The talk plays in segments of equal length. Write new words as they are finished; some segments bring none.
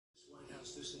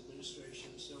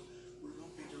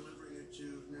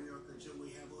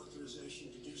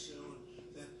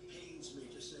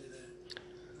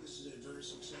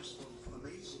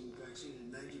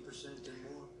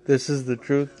This is the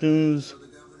Truth News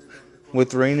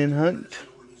with Rain and Hunt.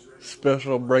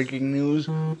 Special breaking news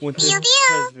with the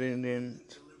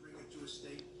president.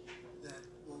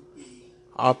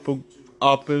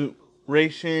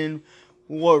 Operation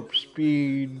Warp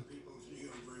Speed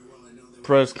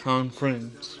press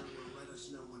conference.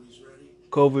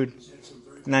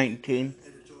 COVID-19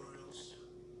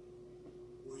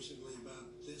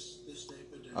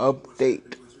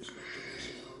 update.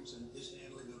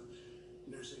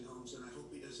 Nursing homes, and I hope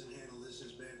he doesn't handle this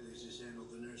as badly as he's handled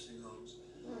the nursing homes.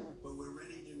 But we're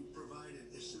ready to provide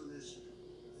it as soon as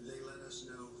they let us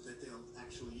know that they'll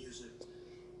actually use it.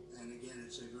 And again,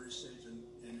 it's a very safe and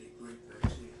a great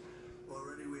vaccine.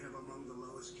 Already we have among the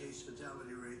lowest case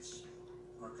fatality rates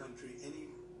our country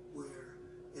anywhere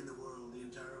in the world, the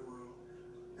entire world,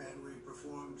 and we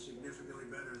perform significantly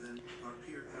better than our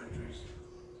peer countries.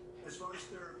 As far as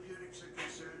therapeutics are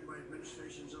concerned, my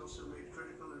administration's also made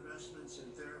critical investments in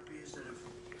therapies that have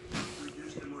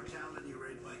reduced the mortality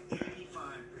rate by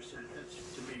 85%. That's,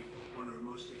 to me, one of the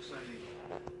most exciting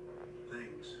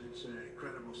things. It's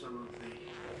incredible, some of the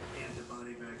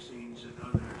antibody vaccines and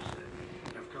others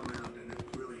that have come out and have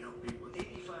really helped people.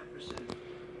 85%.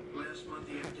 Last month,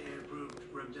 the FDA approved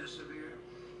remdesivir,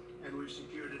 and we've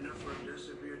secured enough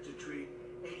remdesivir to treat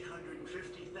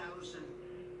 850,000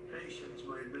 patients.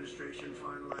 My administration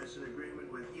finalized an agreement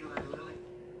with Eli Lilly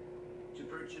to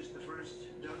purchase the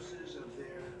first doses of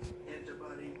their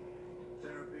antibody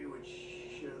therapy, which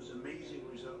shows amazing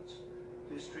results.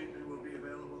 This treatment will be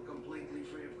available completely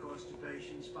free of cost to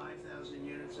patients. 5,000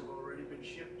 units have already been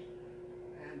shipped,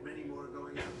 and many more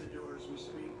going out the door as we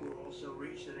speak. We'll also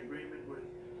reach an agreement with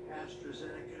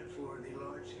AstraZeneca for the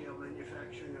large-scale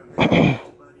manufacturing of their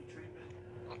antibody treatment,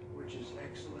 which is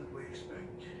excellent. We expect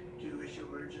to issue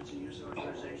emergency use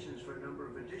authorizations for a number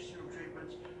of additional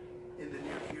treatments in the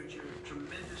near future.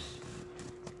 Tremendous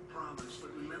promise,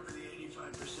 but remember the 85%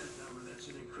 number. That's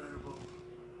an incredible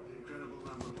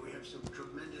number. We have some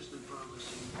tremendously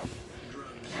promising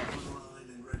drugs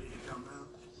online and ready to come out.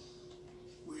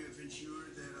 We have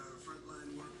ensured that our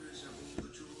frontline workers have all the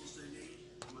tools they need.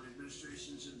 My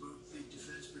administration's invoked the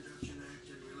Defense Production Act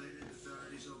and related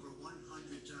authorities over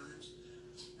 100 times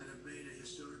and have made a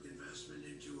historic investment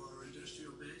into our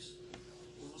industrial base.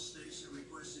 All states that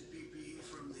requested PPE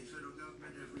from the federal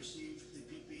government have received the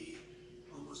PPE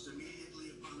almost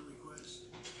immediately upon request.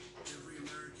 Every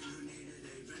American who needed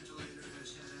a ventilator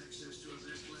has had access to a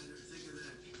ventilator. Think of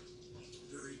that.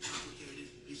 Very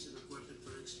complicated piece of equipment,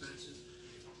 very expensive.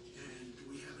 And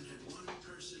we haven't had one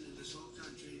person in this whole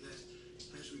country that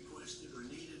has requested or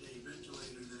needed a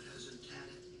ventilator that hasn't had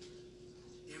it.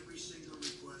 Every single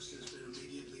request has been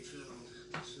immediately filled.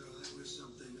 So that was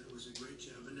something that was a great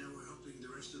job. And now we're helping the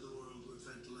rest of the world with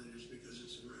ventilators because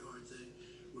it's a very hard thing.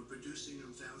 We're producing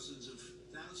them thousands of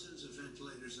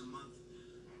ventilators a month.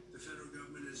 The federal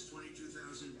government has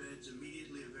 22,000 beds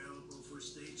immediately available for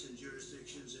states and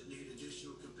jurisdictions that need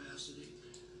additional capacity.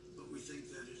 But we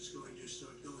think that it's going to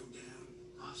start going down,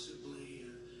 possibly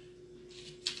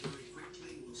very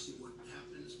quickly. We'll see what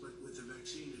happens. But with the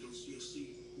vaccine, you'll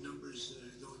see numbers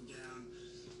going down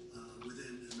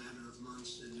within a matter of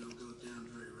months, and they'll go down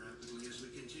very rapidly. As we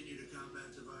continue to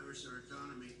combat the virus, our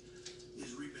economy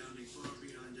is rebounding far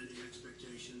beyond any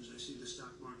expectations. I see the stock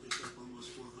market's up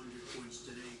almost 400 points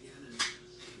today again, and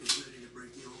it's ready to break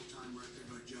the all-time record.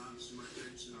 Our jobs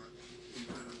records are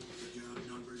incredible. The job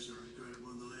numbers are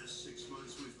incredible. In the last 6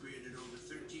 months, we've created over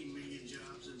 13 million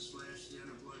jobs and slashed the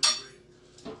unemployment rate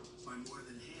by more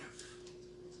than half.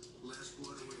 Last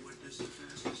quarter, we witnessed the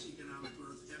fastest economic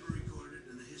growth ever recorded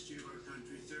in the history of our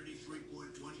country, 33.1%.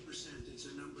 It's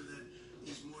a number that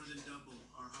is more than double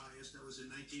our highest. That was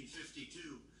in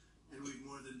 1952, and we've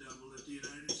more than doubled it. The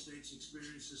United States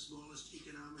experienced the smallest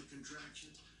economic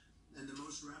contraction and the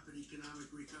most rapid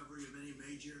economic recovery of any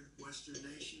major Western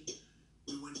nation.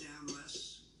 We went down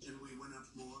less and we went up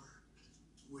more,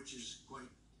 which is quite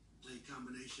a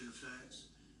combination of facts.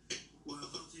 While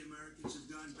healthy Americans have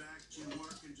gone back to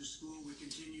work and to school, we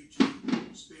continue to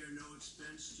spare no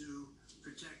expense to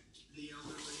protect the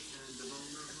elderly and the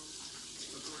vulnerable.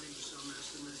 According to some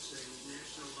estimates, a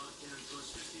national lockdown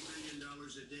costs $50 million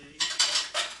a day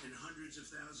and hundreds of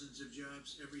thousands of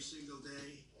jobs every single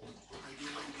day.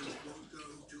 Ideally, we won't go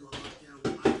to a lockdown.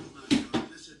 I will not go.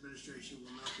 This administration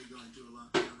will not be going to a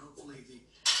lockdown. Hopefully,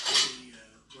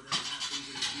 whatever happens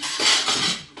in the future,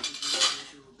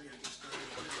 administration will be at the start of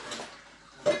the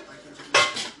day. I can tell you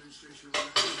the administration will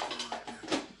not go to a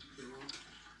lockdown. There won't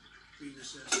be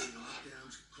necessity.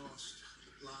 Lockdowns cost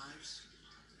lives,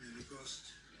 and they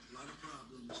cost a lot of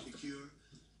problems to cure.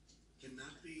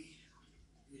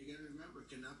 You got to remember,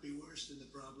 cannot be worse than the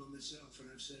problem itself, and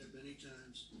I've said it many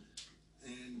times.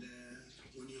 And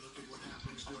when you look at what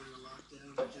happens during a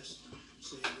lockdown, I just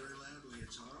say it very loudly,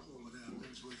 it's horrible what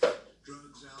happens with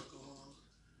drugs, alcohol,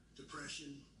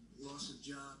 depression, loss of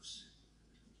jobs,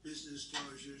 business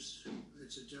closures.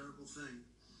 It's a terrible thing.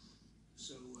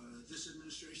 So this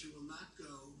administration will not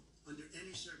go, under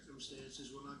any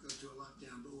circumstances, will not go to a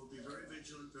lockdown, but we'll be very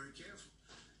vigilant, very careful.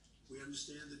 We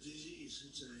understand the disease.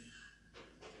 It's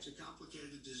a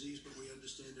complicated disease, but we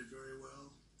understand it very well.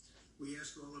 We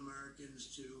ask all Americans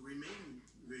to remain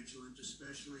vigilant,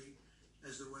 especially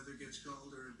as the weather gets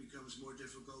colder. It becomes more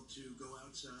difficult to go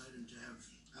outside and to have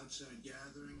outside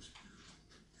gatherings.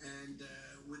 And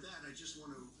with that, I just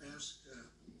want to ask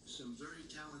some very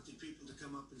talented people to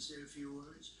come up and say a few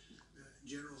words.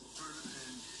 General Perna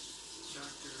and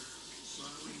Dr.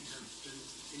 Slawi have been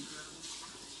incredible.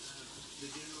 The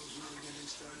general's really getting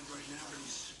started right now, but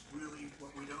he's really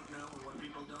what we don't know and what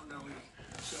people don't know. He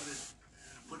started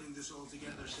putting this all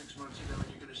together 6 months ago, and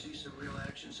you're going to see some real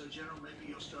action. So, General, maybe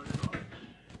you'll start it off,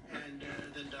 and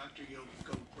then, Doctor, you'll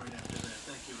go right after that.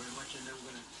 Thank you very much, and then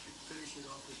we're going to finish it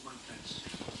off with Mike Pence.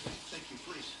 Thank you,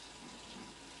 please.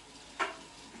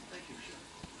 Thank you, sir.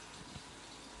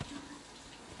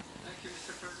 Thank you,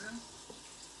 Mr. President.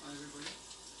 Hi, everybody.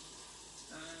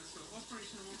 So,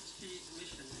 Operation Warp Speed's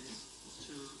mission is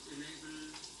to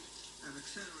enable and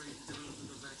accelerate the development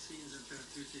of vaccines and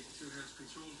therapeutics to help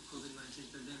control the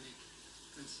COVID-19 pandemic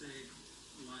and save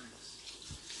lives.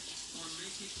 On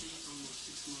May 15th, almost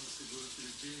 6 months ago to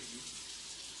the day,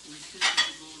 we stated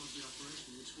the goal of the operation,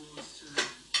 which was to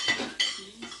have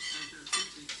vaccines and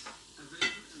therapeutics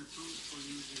available and approved for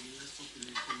use in the US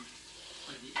population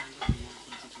by the end of the year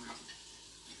 2020.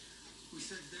 We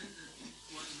said then that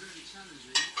while very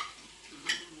challenging, the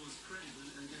goal was credible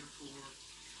and therefore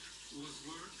was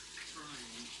worth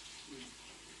trying with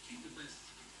the best,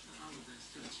 our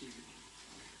best to achieve it.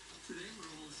 Today,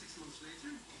 we're almost 6 months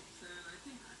later, and I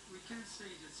think we can say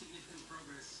that significant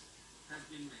progress has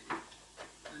been made.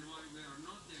 And while we are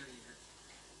not there yet,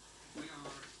 we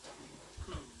are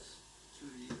close to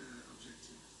the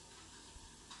objective.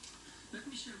 Let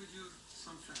me share with you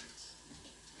some facts.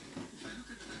 If I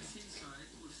look at the vaccine side,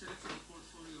 we've selected a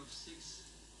portfolio of 6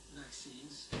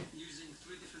 vaccines using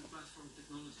 3 different platform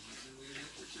technologies, and we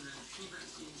elected to have 2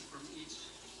 vaccines from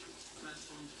each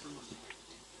platform technology.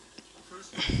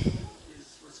 First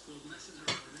is what's called messenger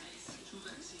RNA. 2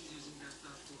 vaccines using that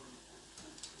platform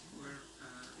were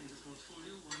in the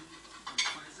portfolio, one by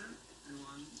Pfizer and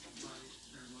one by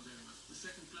Moderna. The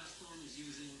second platform is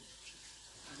using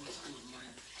what's called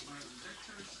viral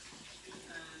vectors,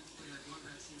 and we have one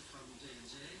vaccine from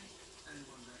J&J and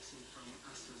one vaccine from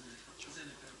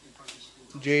AstraZeneca in partnership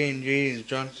with J&J is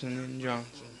Johnson &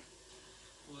 Johnson.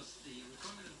 Was the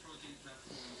recombinant protein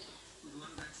platform with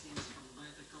one vaccine from a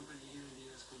biotech company here in the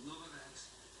US called Novavax,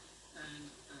 and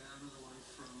another one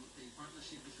from a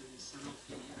partnership between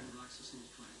Sanofi and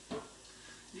GlaxoSmithKline.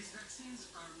 These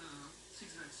vaccines are now, 6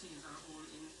 vaccines are all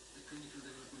in the clinical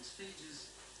development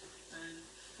stages, and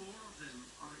 4 of them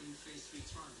are in phase 3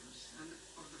 trials. And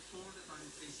of the 4 that are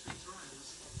in phase 3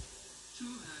 trials, 2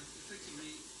 have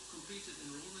effectively completed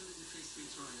enrollment in the phase 3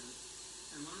 trial,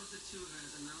 and one of the 2 has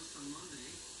announced on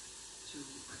Monday to,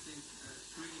 I think,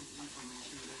 brilliant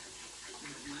information that we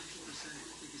have 90%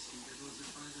 efficacy. That was the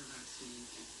Pfizer vaccine,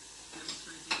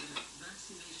 demonstrating that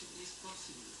vaccination is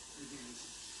possible against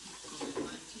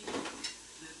COVID-19,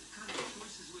 that the kind of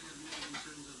choices we have made in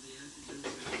terms of the antigens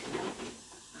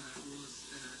was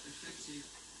effective,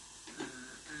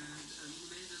 and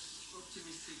made us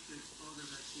optimistic that other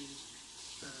vaccines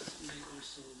may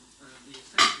also be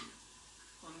effective.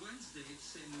 On Wednesday,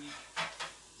 same week,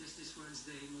 just this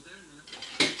Wednesday, Moderna,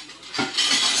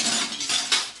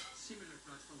 similar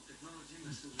platform technology,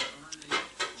 messenger RNA.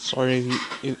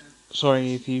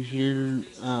 Sorry if you hear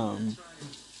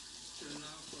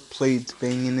plates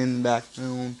banging in the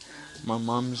background. My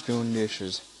mom's doing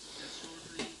dishes.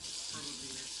 Shortly, probably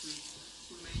next week,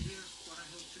 we may hear what I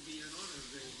hope to be another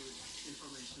very good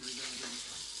information regarding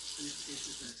an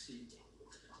efficacious vaccine.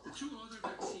 The 2 other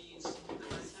vaccines that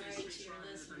are in phase 3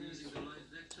 trials that are using the live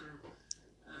vector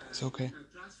It's okay.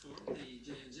 platform, the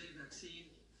J&J vaccine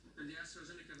and the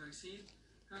AstraZeneca vaccine,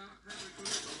 have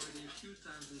recruited already a few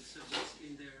thousand subjects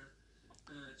in their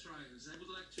trials. I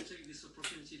would like to take this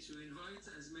opportunity to invite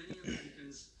as many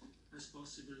Americans as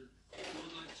possible who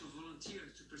would like to volunteer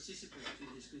to participate in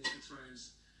these clinical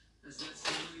trials, as that's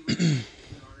the only way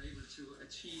we are able to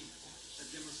achieve a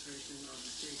demonstration of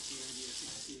the safety and the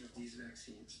efficacy of these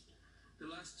vaccines.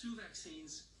 The last 2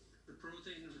 vaccines, the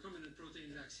recombinant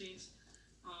protein vaccines,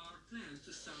 are planned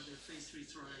to start their phase 3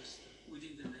 trials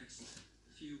within the next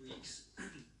few weeks.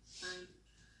 And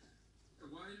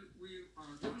while we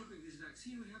are developing this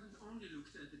vaccine, we haven't only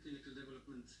looked at the clinical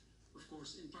development, of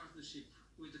course, in partnership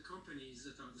with the companies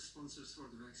that are the sponsors for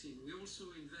the vaccine. We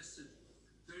also invested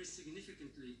very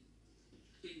significantly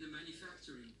in the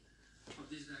manufacturing of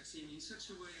this vaccine in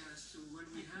such a way as to, when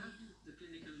we have the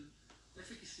clinical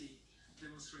efficacy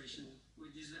demonstration with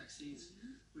these vaccines,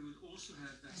 we would also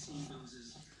have vaccine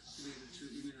doses to be able to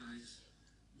immunize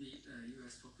the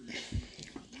US population.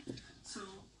 So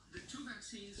the two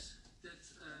vaccines that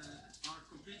are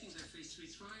completing their phase 3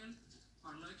 trial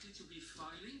are likely to be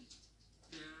filing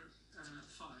their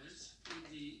files in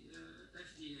the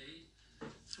FDA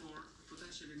for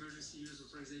potential emergency use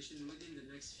authorization within the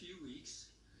next few weeks.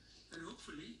 And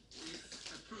hopefully, if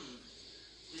approved,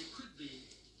 they could be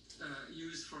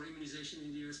used for immunization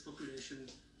in the US population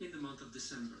in the month of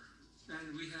December.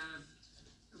 And we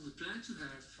plan to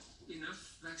have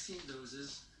enough vaccine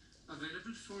doses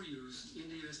available for use in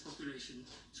the US population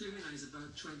to immunize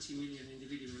about 20 million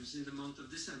individuals in the month of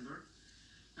December,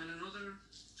 and another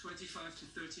 25 to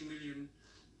 30 million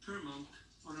per month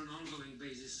on an ongoing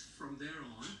basis from there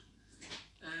on.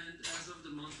 And as of the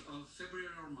month of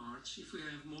February or March, if we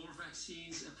have more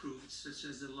vaccines approved, such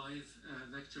as the live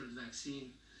vector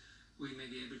vaccine, we may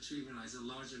be able to immunize a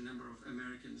larger number of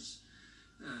Americans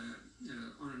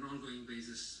on an ongoing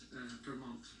basis per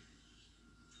month.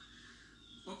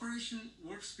 Operation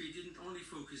Warp Speed didn't only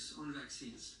focus on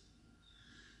vaccines.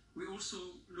 We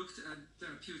also looked at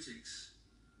therapeutics,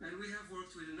 and we have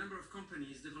worked with a number of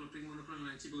companies developing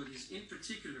monoclonal antibodies in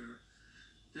particular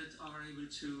that are able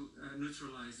to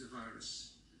neutralize the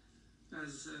virus.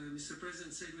 As Mr.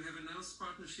 President said, we have announced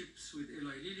partnerships with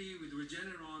Eli Lilly, with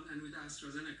Regeneron, and with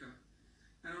AstraZeneca.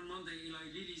 And on Monday, Eli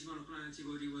Lilly's monoclonal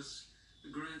antibody was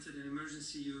granted an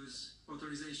emergency use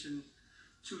authorization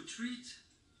to treat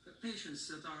patients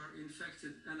that are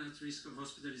infected and at risk of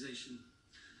hospitalization.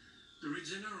 The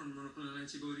Regeneron monoclonal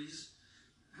antibodies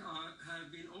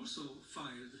have been also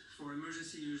filed for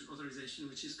emergency use authorization,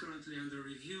 which is currently under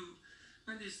review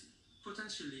and is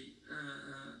potentially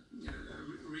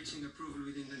reaching approval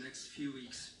within the next few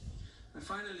weeks. And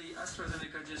finally,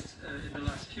 AstraZeneca just in the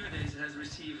last few days has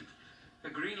received a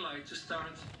green light to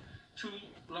start 2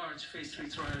 large phase 3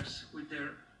 trials with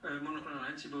their monoclonal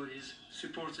antibodies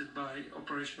supported by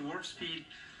Operation Warp Speed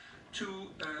to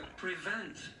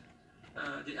prevent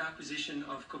the acquisition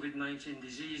of COVID-19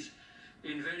 disease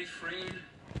in very frail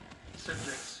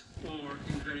subjects or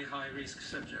in very high-risk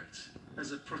subjects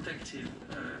as a protective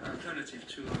alternative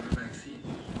to a vaccine.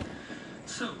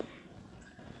 So,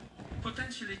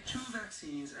 potentially 2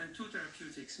 vaccines and 2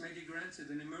 therapeutics may be granted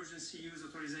an emergency use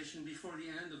authorization before the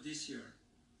end of this year.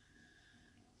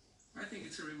 I think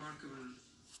it's a remarkable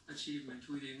achievement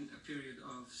within a period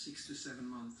of 6 to 7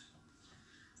 months.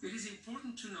 It is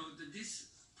important to note that this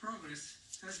progress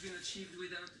has been achieved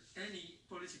without any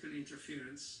political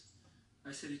interference.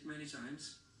 I said it many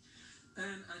times.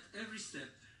 And at every step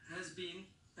has been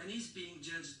and is being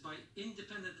judged by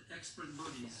independent expert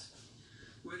bodies,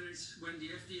 whether it's when the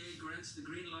FDA grants the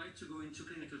green light to go into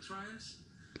clinical trials,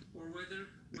 or whether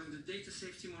when the data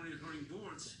safety monitoring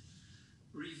boards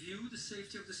review the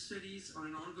safety of the studies on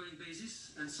an ongoing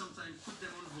basis and sometimes put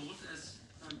them on hold, as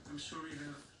I'm sure you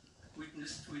have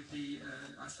witnessed with the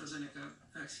AstraZeneca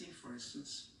vaccine, for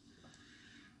instance.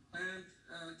 And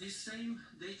these same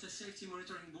data safety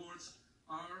monitoring boards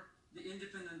are the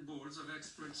independent boards of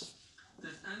experts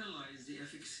that analyze the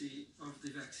efficacy of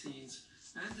the vaccines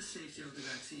and the safety of the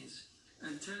vaccines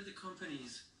and tell the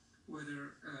companies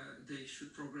whether they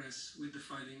should progress with the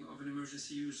filing of an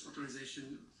emergency use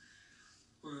authorization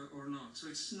or not. So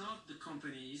it's not the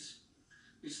companies,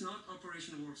 it's not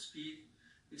Operation Warp Speed,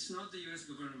 it's not the US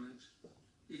government,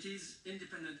 it is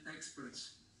independent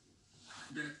experts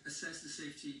that assess the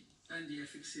safety and the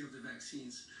efficacy of the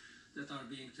vaccines that are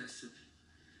being tested.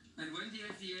 And when the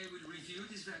FDA will review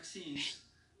these vaccines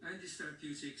and these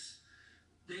therapeutics,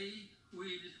 they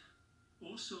will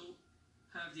also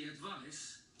have the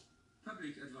advice,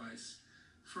 public advice,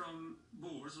 from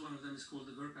boards. One of them is called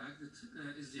the VRBPAC,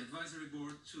 that is the advisory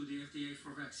board to the FDA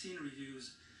for vaccine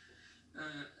reviews.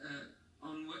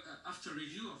 After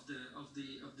review of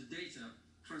the data,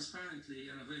 transparently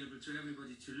and available to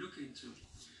everybody to look into,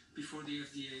 before the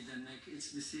FDA then make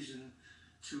its decision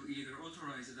to either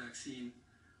authorize a vaccine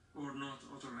or not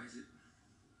authorize it.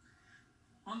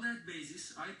 On that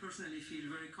basis, I personally feel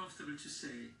very comfortable to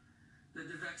say that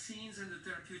the vaccines and the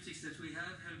therapeutics that we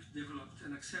have helped develop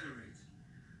and accelerate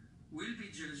will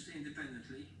be judged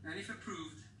independently, and if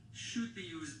approved, should be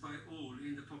used by all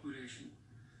in the population.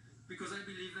 because I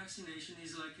believe vaccination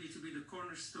is likely to be the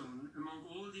cornerstone among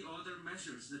all the other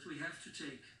measures that we have to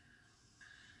take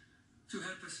to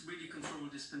help us really control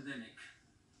this pandemic.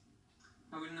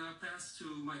 I will now pass to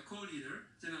my co-leader,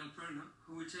 Zenal Perna,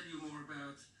 who will tell you more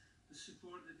about the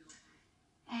support that the...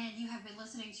 And you have been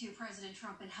listening to President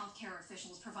Trump and healthcare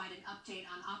officials provide an update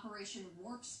on Operation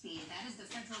Warp Speed. That is the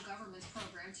federal government's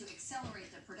program to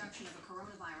accelerate the production of a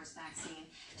coronavirus vaccine.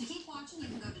 To keep watching,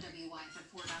 you can go to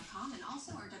WYFF4.com and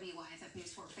also our WYFF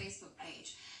News 4 Facebook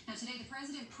page. Now, today, the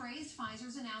president praised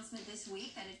Pfizer's announcement this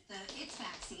week that its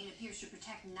vaccine appears to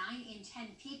protect 9 in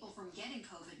 10 people from getting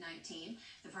COVID-19.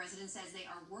 The president says they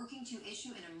are working to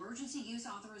issue an emergency use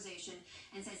authorization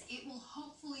and says it will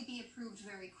hopefully be approved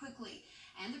very quickly.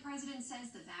 And the president says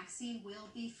the vaccine will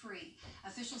be free.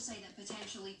 Officials say that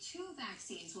potentially 2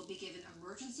 vaccines will be given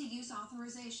emergency use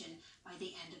authorization by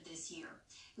the end of this year.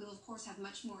 We will, of course, have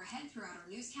much more ahead throughout our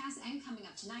newscast and coming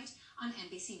up tonight on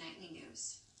NBC Nightly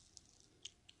News.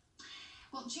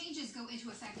 Well, changes go into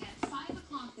effect at 5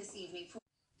 o'clock this evening for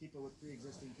people with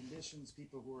pre-existing conditions,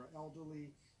 people who are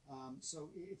elderly. So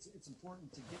it's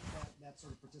important to get that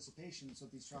sort of participation so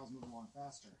that these trials move along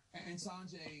faster. And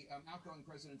Sanjay, outgoing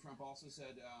President Trump also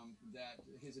said that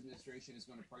his administration is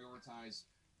going to prioritize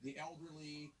the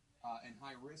elderly and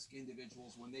high-risk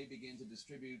individuals when they begin to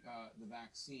distribute the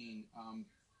vaccine.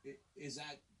 Is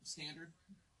that standard?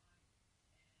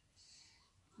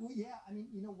 Well, yeah, I mean,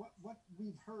 you know, what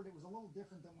we've heard, it was a little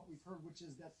different than what we've heard, which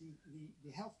is that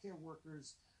the healthcare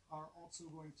workers are also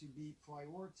going to be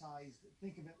prioritized.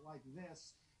 Think of it like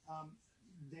this.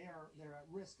 They're at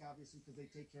risk, obviously, because they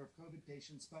take care of COVID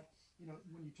patients. But, you know,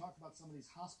 when you talk about some of these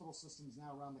hospital systems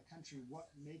now around the country, what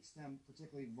makes them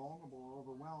particularly vulnerable or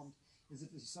overwhelmed is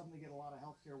if you suddenly get a lot of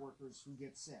healthcare workers who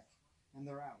get sick and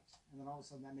they're out. And then all of a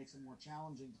sudden that makes it more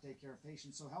challenging to take care of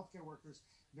patients. So healthcare workers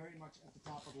very much at the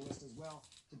top of the list as well,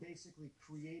 to basically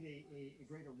create a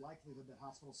greater likelihood that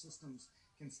hospital systems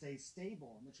can stay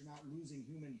stable and that you're not losing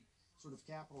human sort of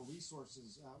capital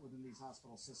resources within these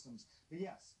hospital systems. But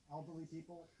yes, elderly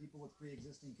people, people with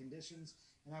pre-existing conditions,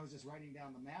 and I was just writing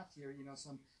down the math here, you know,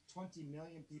 some 20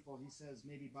 million people, he says,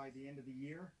 maybe by the end of the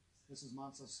year. This is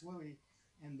Moncef Slaoui,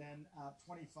 and then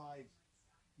 25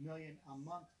 million a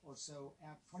month or so,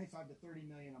 25 to 30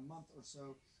 million a month or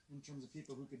so in terms of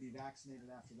people who could be vaccinated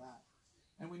after that.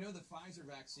 And we know the Pfizer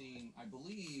vaccine, I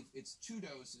believe it's 2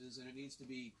 doses, and it needs to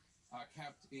be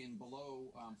kept in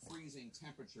below freezing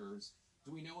temperatures.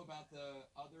 Do we know about the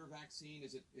other vaccine?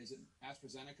 Is it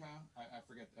AstraZeneca? I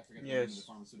forget the name of the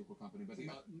pharmaceutical company, but the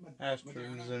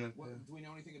AstraZeneca. Do we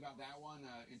know anything about that one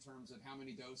in terms of how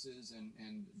many doses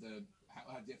and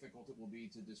how difficult it will be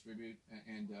to distribute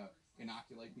and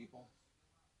inoculate people?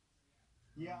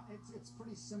 Yeah, it's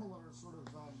pretty similar, sort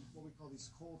of what we call these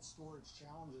cold storage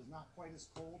challenges. Not quite as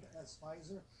cold as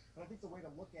Pfizer, but I think the way to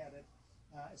look at it,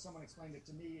 as someone explained it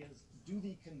to me, is do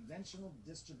the conventional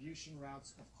distribution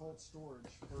routes of cold storage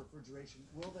for refrigeration,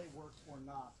 will they work or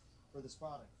not for this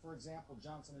product? For example,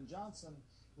 Johnson & Johnson,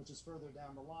 which is further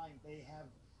down the line,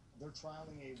 they're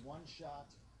trialing a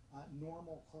one-shot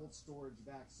normal cold storage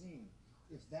vaccine.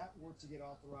 If that were to get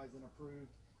authorized and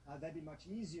approved, that'd be much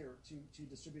easier to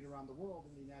distribute around the world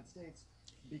in the United States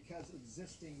because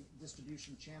existing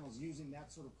distribution channels using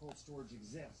that sort of cold storage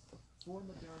exist. For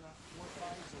Moderna, for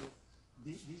Pfizer,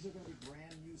 these are going to be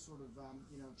brand new sort of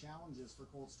challenges for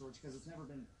cold storage because it's never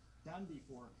been done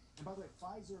before. And by the way,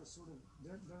 Pfizer is sort of,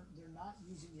 they're not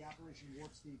using the Operation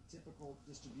Warp Speed typical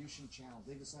distribution channel.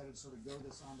 They decided to sort of go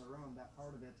this on their own, that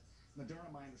part of it.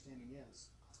 Moderna, my understanding is.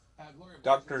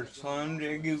 Dr.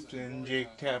 Sanjay Gupta and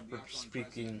Jake Tapper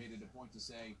speaking. Made it a point to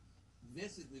say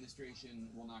this administration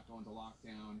will not go into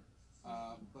lockdown,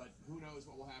 but who knows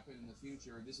what will happen in the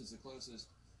future. This is the closest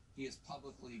he has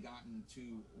publicly gotten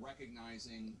to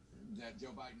recognizing that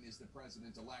Joe Biden is the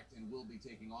president-elect and will be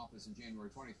taking office in January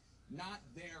 20th. Not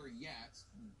there yet.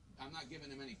 I'm not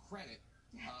giving him any credit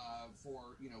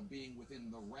for being within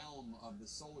the realm of the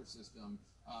solar system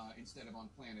instead of on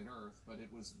planet Earth, but it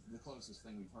was the closest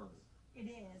thing we've heard. It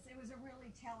is. It was a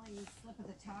really telling slip of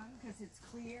the tongue because it's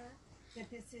clear that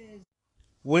this is...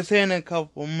 Within a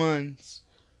couple months,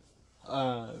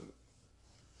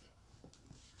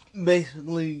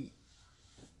 basically,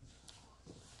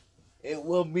 it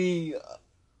will be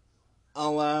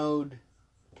allowed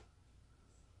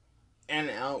and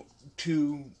out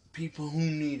to people who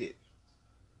need it.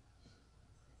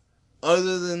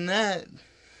 Other than that,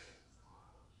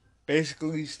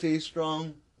 basically stay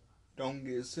strong, don't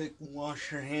get sick,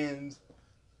 wash your hands,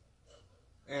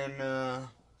 and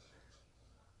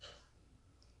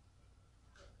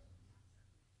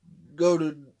go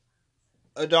to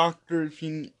a doctor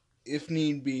if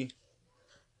need be.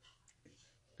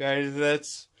 guys.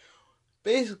 That's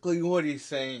basically what he's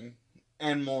saying,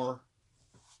 and more.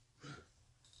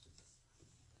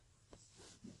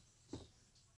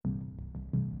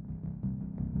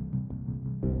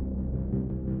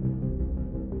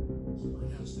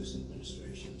 White House, this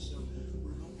administration, so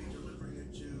we won't be delivering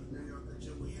it to New York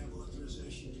until we have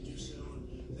authorization to do so,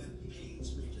 and that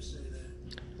pains me to say that.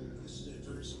 This is a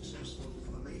very successful,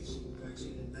 amazing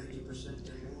vaccine at 90%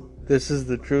 and more. This is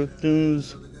the Truth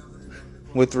News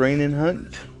with Rain and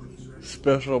Hunt.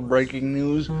 Special breaking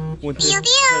news with the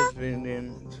president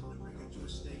in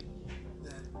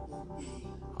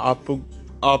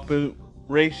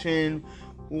Operation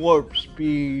Warp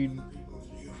Speed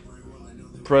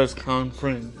press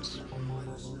conference.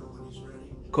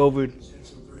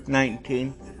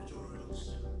 COVID-19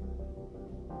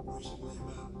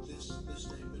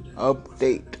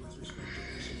 update.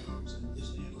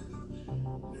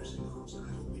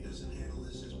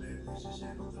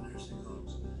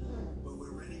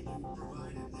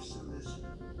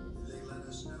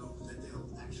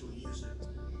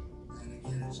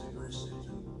 It's a very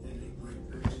safe and a great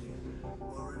vaccine.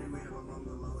 Already we have among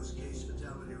the lowest case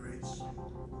fatality rates in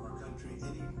our country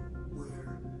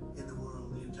anywhere in the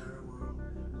world, the entire world,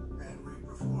 and we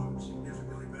perform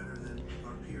significantly better than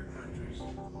our peer countries.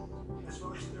 As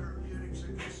far as therapeutics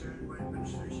are concerned, my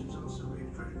administration's also made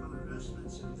critical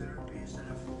investments in therapies that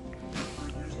have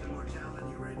reduced the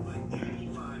mortality rate by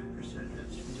 85%.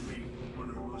 That's, to me,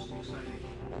 one of the most exciting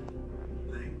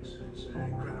things. It's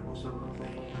incredible, some of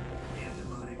the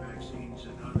antibody vaccines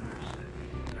and others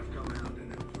that have come out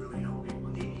and have really helped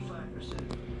people. 85%.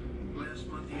 Last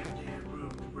month the FDA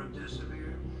approved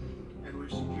remdesivir, and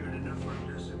we've secured enough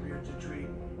remdesivir to treat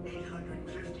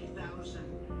 850,000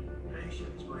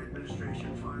 patients. My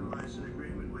administration finalized an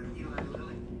agreement with Eli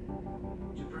Lilly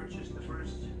to purchase the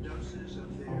first doses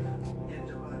of their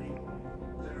antibody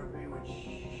therapy, which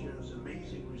shows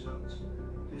amazing results.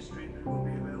 This treatment will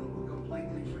be available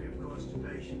completely free of cost to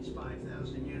patients.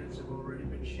 5,000 units have already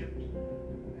been shipped,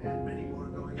 and many more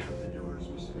going out the door as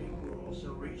we speak. We'll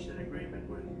also reach an agreement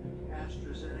with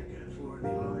AstraZeneca for the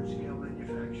large-scale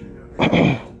manufacturing of the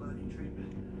antibody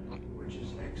treatment, which is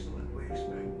excellent. We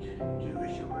expect to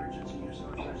issue emergency use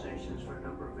authorizations for a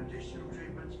number of additional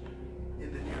treatments in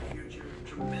the near future.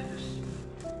 Tremendous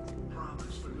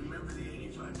promise, but remember the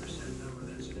 85% number.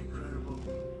 That's an incredible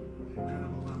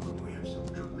number. We have some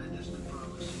tremendously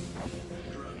promising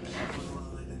drugs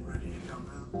online and ready to come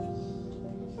out.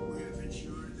 We have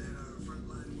ensured that our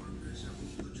frontline workers have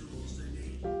all the tools they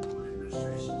need. My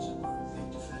administration supported the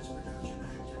Defense Production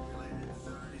Act and related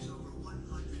authorities over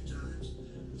 100 times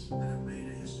and have made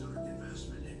a historic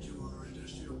investment into our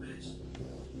industrial base.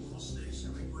 All states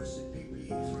have requested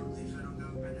PPE from the federal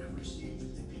government, have received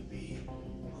the PPE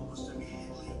almost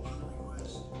immediately upon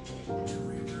request.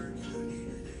 Every American who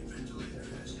needed a ventilator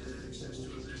has had access to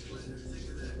a ventilator. Think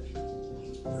of that.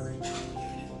 Very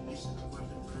complicated piece of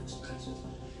equipment, very expensive.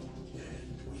 And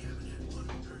we haven't had one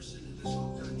person in this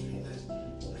whole country that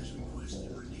has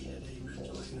requested or needed a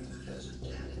ventilator that hasn't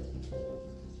had it.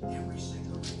 Every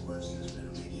single request has been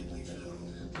immediately filled.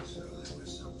 So that was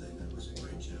something that was a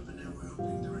great job. And now we're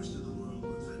helping the rest of the world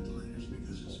with ventilators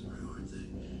because it's a very hard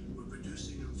thing. We're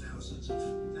producing them thousands of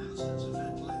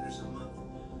ventilators a month.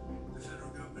 The federal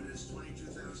government has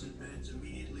 22,000 beds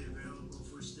immediately available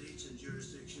for states and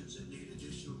jurisdictions that need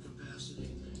additional capacity.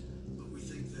 But we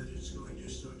think that it's going to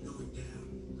start going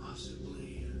down,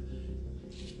 possibly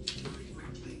very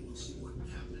quickly. We'll see what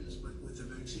happens, but with the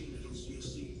vaccine, you'll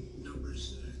see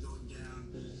numbers going down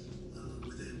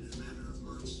within a matter of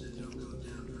months, and they'll go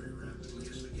down very rapidly.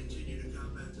 As we continue to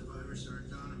combat the virus, our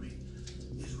economy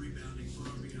is rebounding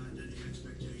far beyond any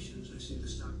expectations. I see the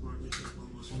stock market up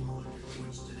almost 400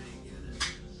 points today again, and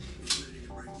it's ready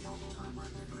to break the all-time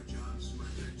record. Our jobs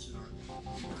records are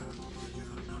incredible. Our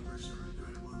job numbers are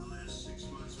incredible. In the last 6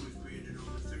 months, we've created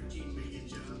over 13 million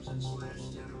jobs and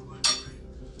slashed the unemployment rate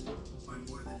by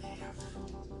more than half.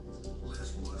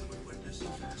 Last quarter, we witnessed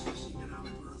the fastest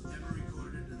economic growth ever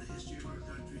recorded in the history of our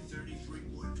country,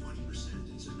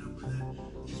 33.1%. It's a number that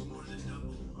is more than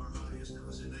double our highest. That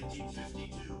was in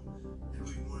 1952, and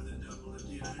we more than doubled it.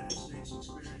 The United States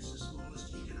experienced the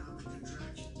smallest economic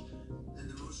contraction and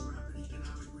the most rapid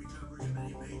economic recovery of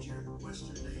any major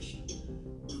Western nation.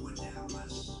 We went down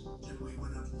less and we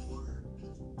went up more,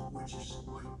 which is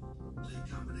quite a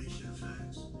combination of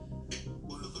facts.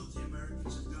 While healthy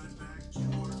Americans have gone back to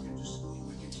work and to school,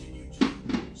 we continue to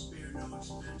spare no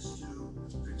expense to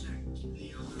protect the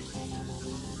elderly and the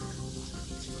vulnerable.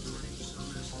 According to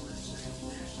some estimates, a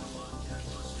national lockdown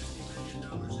costs $50 million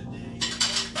a day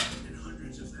and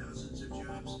hundreds of thousands of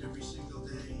jobs every single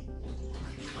day.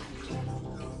 Again, we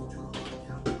go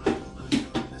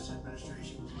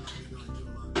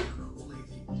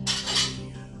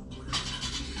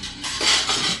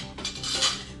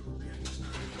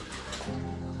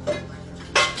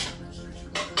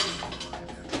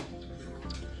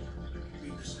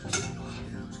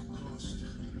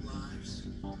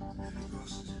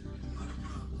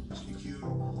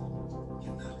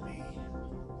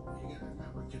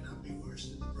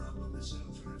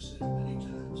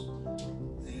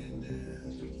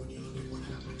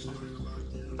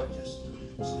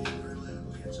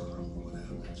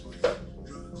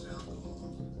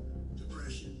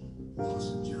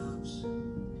jobs,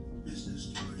 business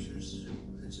closures.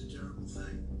 It's a terrible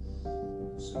thing.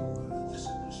 So this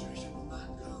administration will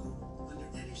not go, under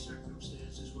any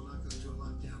circumstances, will not go to a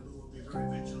lockdown, but will be very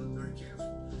vigilant, very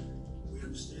careful. We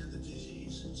understand the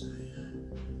disease. It's a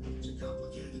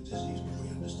complicated disease, but we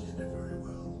understand it very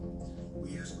well.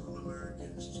 We ask all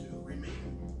Americans to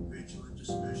remain vigilant,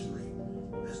 especially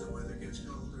as the weather gets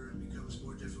colder and becomes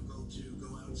more difficult to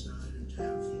go outside and to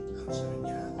have outside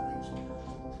gatherings.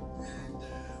 And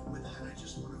with that, I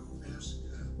just want to ask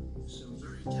some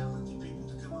very talented people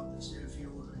to come up and say a few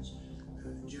words.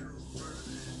 General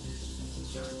Byrne and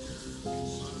Dr.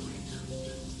 Sotomayor have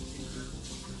been incredible.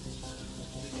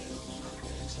 The general's not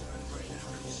getting started right now.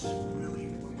 He's really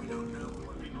what we don't know,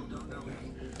 what people don't know.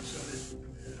 So that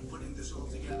putting this all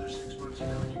together 6 months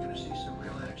ago, you're going to see some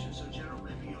real action. So General,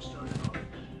 maybe you'll start it off,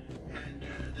 and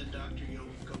then Doctor, you'll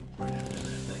go right after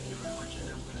that. Thank you very much, and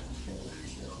I'm going to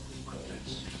finish it off with my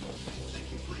thanks. Thank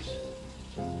you, please.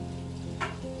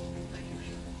 Thank you,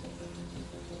 Michelle.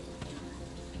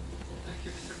 Thank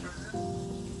you, Mr. President.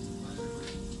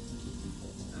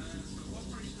 So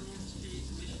Operation Warp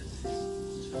Speed's mission is to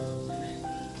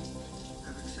enable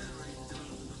and accelerate the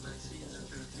development of vaccines and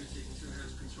therapeutics to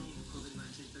help control the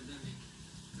COVID-19 pandemic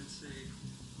and save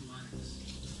lives.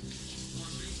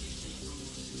 One basic thing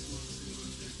almost 6 months ago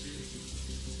at the JAG,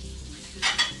 we stated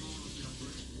the goal of the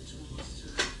operation, which was to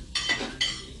have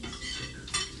vaccines and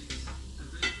therapeutics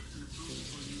available and approved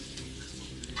for use in the US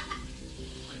population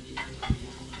by the end of the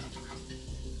year.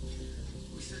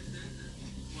 We said then that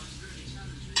while very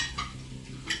challenging,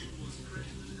 the goal was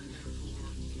credible and therefore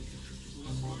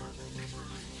was worth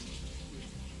trying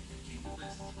with the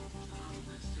best and our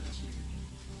best to achieve it.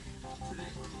 Today,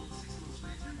 we're almost 6 months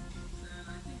later, and I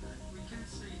think that we can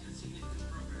say that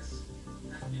significant progress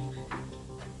has been made.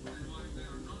 And while we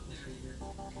are not there yet,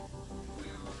 we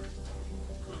are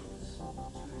close to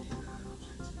the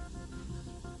objective.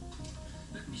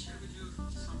 Let me share with you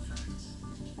some facts. If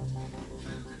I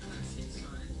look at the vaccine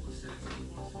side, we selected a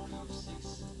portfolio of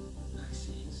 6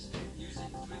 vaccines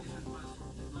using 3 different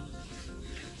platform technologies. We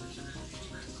elected to have 2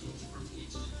 vaccines from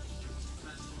each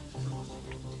platform technology.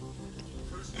 The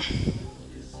first one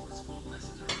is what's called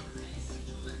messenger RNA,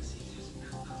 2 vaccines using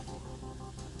that platform.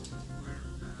 Where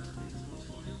in the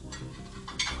portfolio, one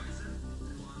from Pfizer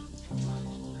and one by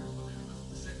Moderna.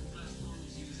 The second platform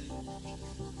is using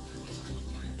what's called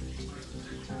viral vectors,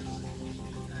 and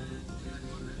we had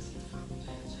 1 vaccine from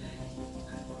J&J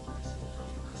and 1 vaccine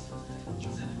from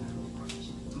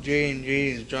AstraZeneca. J&J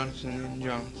is Johnson &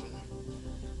 Johnson.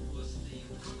 Was the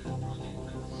recombinant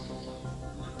protein platform.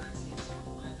 1 vaccine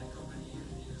sold by the company in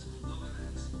the US called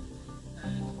Novavax,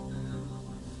 and another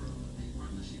one from the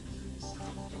partnership between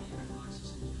Sanofi and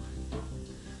GlaxoSmithKline.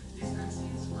 These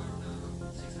vaccines are now,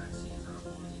 6 vaccines are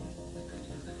all in the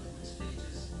clinical development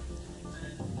stages,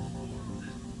 and 4 of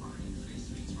them are in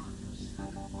phase 3 trials. And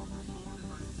of the 4 that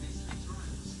are in phase 3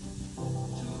 trials,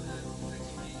 2 have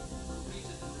actually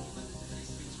completed enrollment in the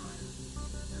phase 3 trial,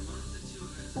 and one of the 2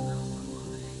 has announced on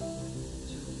Monday to,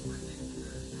 I think,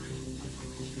 bring the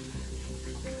information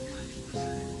that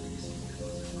 90% is that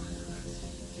was a Pfizer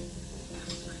vaccine,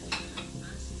 demonstrating that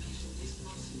vaccination is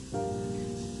possible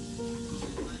against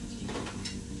COVID-19,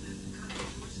 that the kind of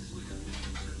choices we have made in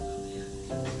terms of the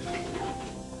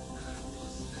antigen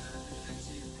was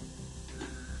effective,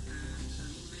 and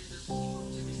made us more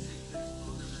optimistic that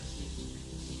other vaccine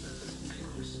may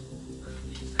also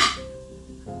be effective.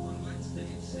 On Wednesday,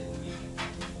 the same week,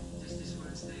 just this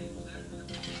Wednesday, Moderna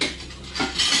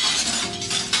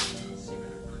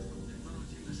similar platform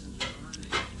technology, messenger RNA.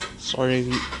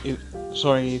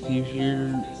 Sorry if you hear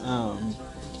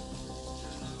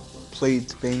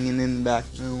plates banging in the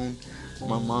background.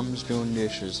 My mom's doing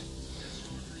dishes.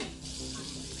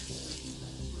 Shortly,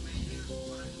 probably next week, we may hear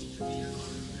what I hope to be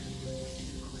another very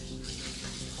important information regarding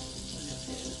an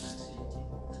efficient vaccine.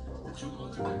 The 2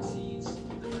 other vaccines that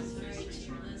are in phase 3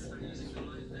 trials that are using the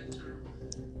live vector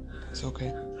It's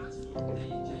okay. platform, the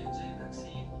J&J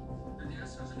vaccine and the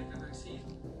AstraZeneca vaccine,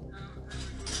 have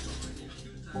recruited already a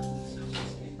few thousand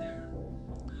subjects in their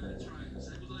trials.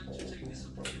 I would like to take this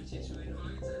opportunity to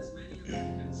invite as many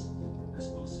Americans as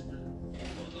possible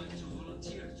who would like to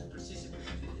volunteer to participate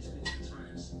in these clinical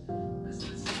trials, as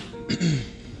that's the only way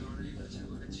we are able to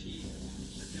achieve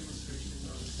a demonstration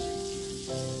of the safety and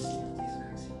efficacy of these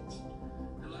vaccines.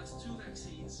 The last 2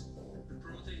 vaccines, the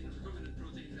recombinant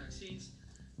protein vaccines,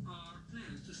 are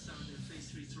planned to start their phase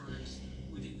 3 trials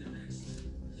within the next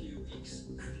few weeks.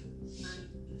 And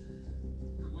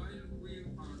while we are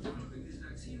developing this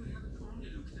vaccine, we haven't only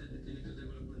looked at the clinical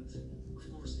development, of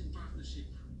course, in partnership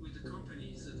with the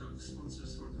companies that are the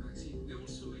sponsors for the vaccine. We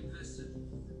also invested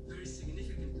very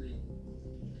significant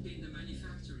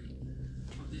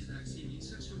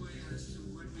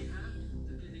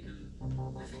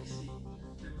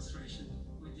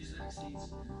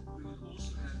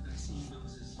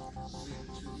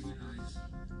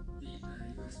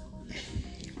population.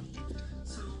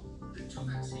 So the two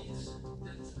vaccines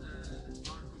that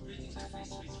are completing their phase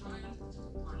 3 trial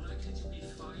are likely to be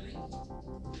filing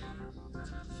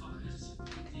their files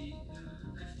with the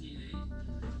FDA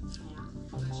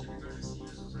for potential emergency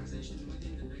use authorization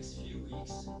within the next few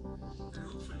weeks. And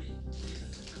hopefully, if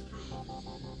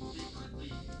approved, they could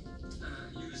be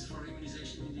used for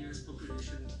immunization in the US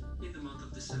population in the month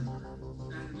of December.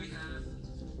 And we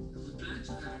plan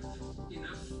to have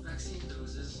enough vaccine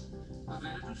doses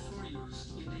available for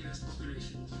use in the US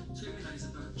population to immunize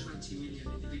about 20 million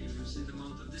individuals in the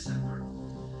month of December,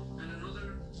 and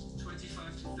another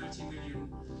 25 to 30 million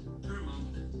per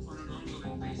month on an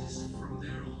ongoing basis from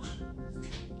there on.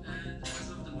 And as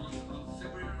of the month of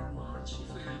February or March,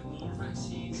 if we have more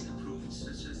vaccines approved,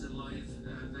 such as the live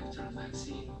vector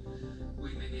vaccine,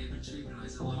 we may be able to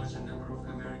immunize a larger number of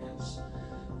Americans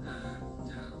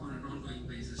on an ongoing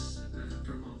basis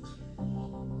per month.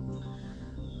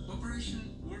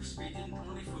 Operation Warp Speed didn't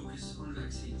only focus on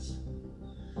vaccines.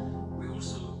 We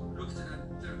also looked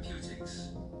at therapeutics,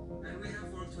 and we have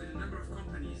worked with a number of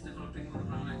companies developing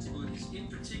monoclonal antibodies in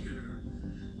particular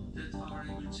that are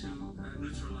able to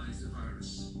neutralize the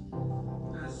virus.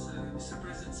 As Mr.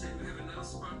 President said, we have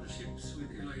announced partnerships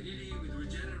with Eli Lilly, with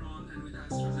Regeneron, and with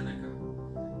AstraZeneca.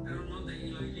 And on Monday,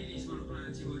 Eli Lilly's monoclonal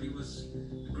antibody was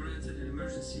granted an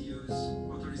emergency use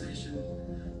authorization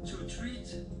to treat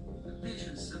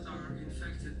patients that are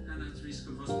infected and at risk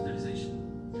of hospitalization.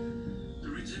 The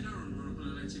Regeneron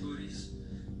monoclonal antibodies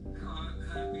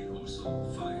have been also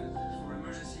filed for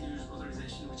emergency use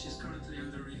authorization, which is currently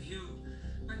under review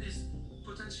and is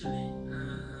potentially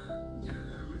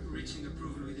reaching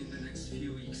approval within the next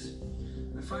few weeks.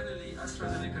 And finally,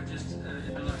 AstraZeneca just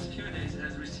in the last few days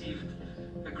has received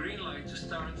a green light to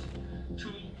start 2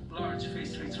 large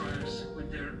phase 3 trials with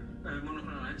their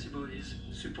monoclonal antibodies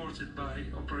supported by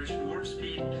Operation Warp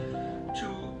Speed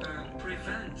to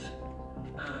prevent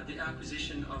the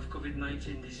acquisition of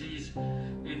COVID-19 disease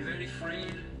in very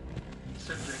frail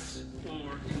subjects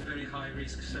or in very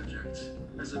high-risk subjects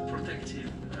as a protective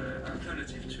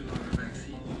alternative to a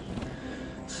vaccine.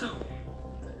 So,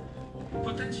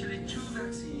 potentially 2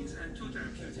 vaccines and 2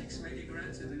 therapeutics may be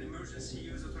granted an emergency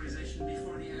use authorization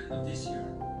before the end of this year.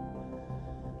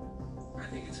 I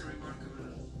think it's a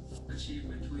remarkable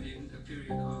achievement within a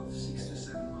period of 6 to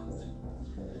 7 months.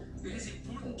 It is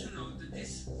important to note that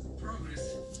this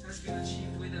progress has been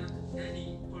achieved without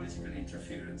any political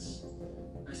interference.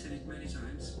 I said it many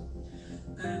times.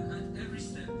 And at every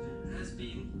step has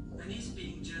been and is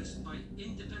being judged by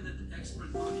independent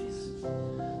expert bodies,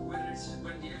 whether it's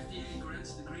when the FDA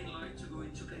grants the green light to go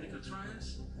into clinical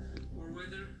trials, or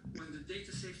whether when the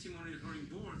data safety monitoring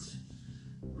boards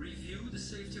review the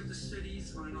safety of the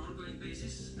studies on an ongoing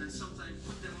basis and sometimes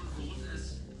put them on hold,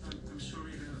 as I'm sure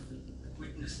you have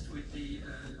witnessed with the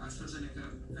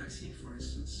AstraZeneca vaccine, for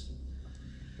instance.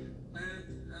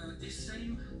 And these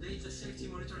same data safety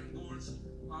monitoring boards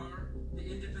are the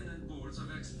independent boards of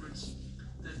experts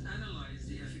that analyze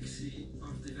the efficacy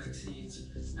of the vaccines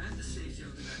and the safety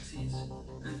of the vaccines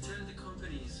and tell the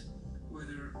companies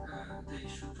whether they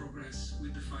should progress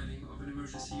with the filing of an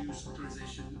emergency use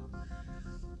authorization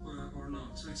or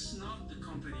not. So it's not the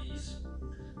companies,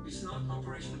 it's not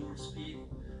Operation Warp Speed,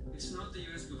 it's not the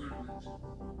US government.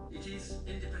 It is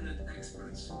independent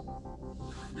experts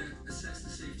that assess the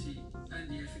safety and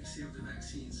the efficacy of the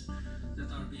vaccines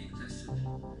that are being tested.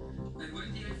 And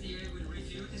when the FDA will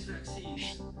review these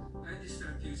vaccines and these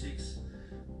therapeutics,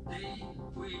 they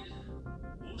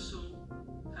will also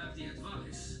have the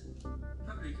advice,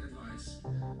 public advice,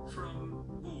 from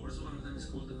boards. One of them is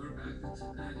called the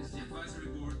VRBPAC, that is the advisory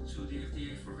board to the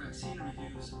FDA for vaccine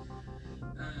reviews.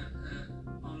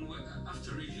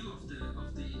 After review of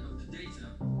the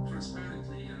data,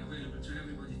 transparently and available to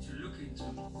everybody to look into,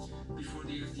 before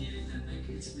the FDA then make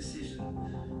its decision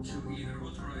to either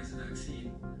authorize the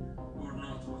vaccine or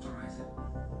not authorize it.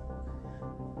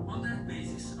 On that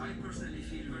basis, I personally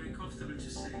feel very comfortable to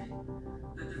say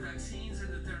that the vaccines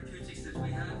and the therapeutics that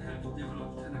we have helped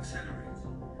develop and accelerate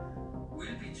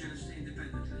will be judged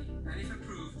independently, and if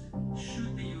approved,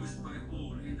 should be used by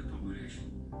all in the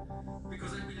population.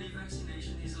 Because I believe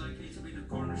vaccination is likely to be the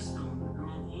cornerstone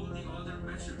among all the other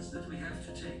measures that we have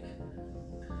to take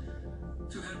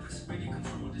to help us really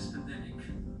control this pandemic.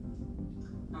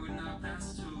 I will now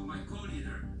pass to my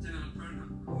co-leader, General Perna,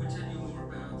 who will tell you more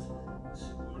about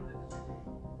support.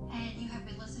 And you have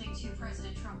been listening to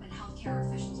President Trump and healthcare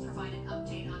officials provide an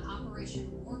update on Operation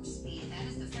Warp Speed. That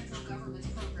is the federal government's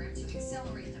program to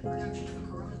accelerate the production of a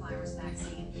coronavirus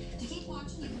vaccine. To keep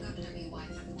watching, you can go to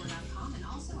WYFF4.com and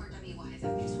also our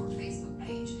WYFF News 4 Facebook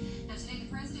page. Now today, the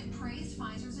president praised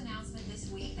Pfizer's announcement this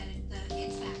week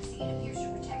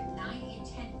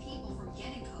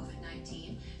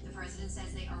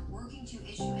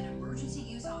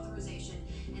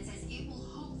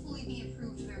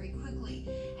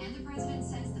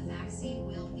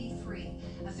free.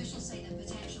 Officials say that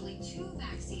potentially 2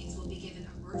 vaccines will be given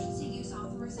emergency use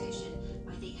authorization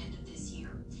by the end of this year.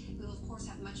 We will, of course,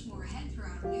 have much more ahead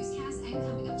throughout our newscast and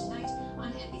coming up tonight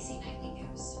on NBC Nightly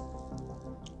News.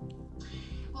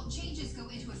 Well, changes go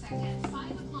into effect at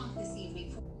 5 o'clock this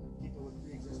evening. People with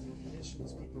pre-existing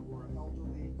conditions, people who are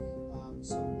elderly.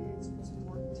 So it's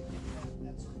important to get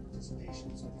that sort of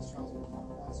participation so these trials will run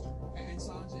faster. And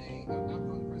Sanjay,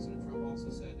 outgoing President Trump also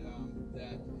said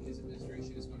that his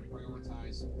administration is going to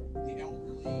prioritize the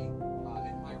elderly and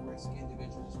high-risk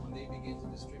individuals when they begin to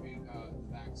distribute the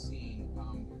vaccine.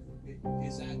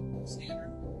 Is that standard?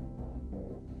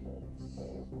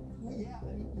 Well, yeah,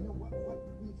 I mean, you know, what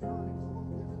we've heard is a little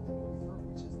different than what we've heard,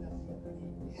 which is that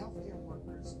the healthcare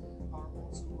workers are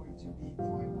also going to be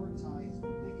prioritized.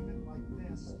 Think of it like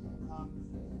this.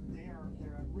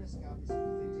 They're at risk, obviously,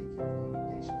 because they take care of other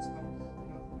patients. But,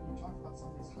 you know, when you talk about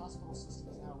some of these hospital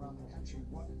systems now around the country,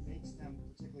 what makes them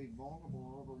particularly vulnerable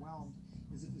or overwhelmed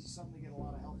is if you suddenly get a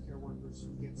lot of healthcare workers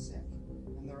who get sick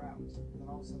and they're out. And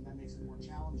then all of a sudden that makes it more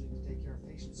challenging to take care of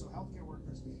patients. So healthcare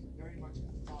workers very much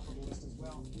at the top of the list as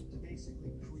well to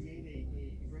basically create a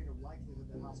greater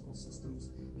likelihood that hospital systems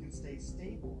can stay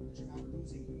stable, that you're not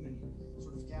losing human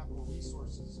sort of capital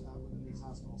resources within these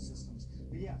hospital systems.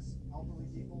 But yes,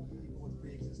 elderly people with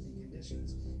pre-existing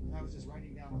conditions. And I was just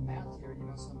writing down the math here, you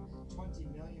know, some 20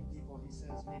 million people, he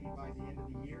says, maybe by the end of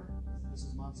the year. This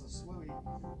is Montse Slui,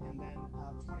 and then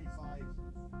 25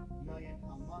 million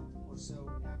a month or so,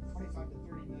 25 to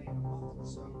 30 million a month or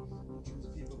so in terms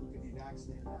of people who could be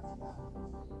vaccinated after that.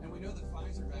 And we know the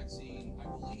Pfizer vaccine, I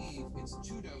believe it's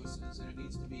 2 doses, and it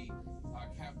needs to be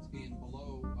kept in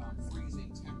below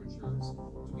freezing temperatures.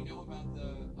 Do we know about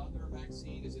the other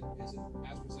vaccine? Is it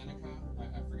AstraZeneca?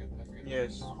 I forget.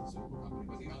 Yes. The pharmaceutical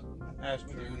company, but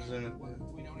AstraZeneca.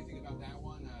 do we know anything about that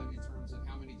one in terms of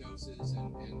how many doses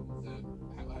and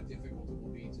how difficult it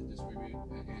will be to distribute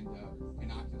and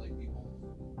inoculate people?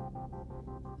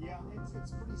 Yeah,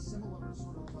 it's pretty similar,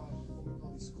 sort of what we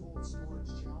call these cold storage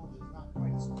challenges. Not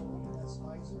quite as cold as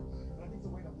Pfizer, but I think the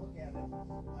way to look at it,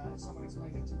 as someone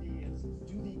explained it to me, is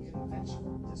do the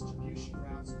conventional distribution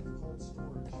routes of cold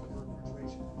storage or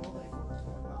refrigeration, will they work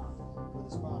or not for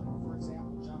this product? For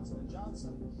example, Johnson &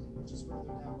 Johnson, which is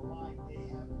further down the line,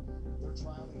 they're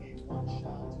trialing a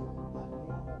one-shot normal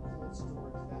cold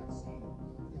storage vaccine.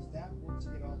 If that were to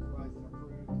get authorized and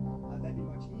approved, that'd be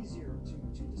much easier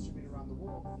to distribute around the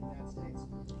world in the United States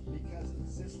because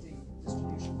existing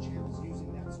distribution channels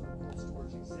using that sort of cold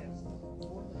storage exist.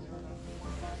 For Moderna, for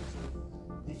Pfizer,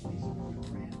 these are going to be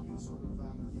brand new sort of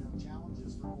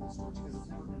challenges for cold storage because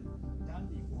it's never been done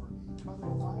before. By the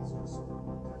way, Pfizer is sort of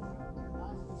they're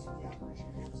not using the Operation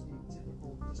Warp Speed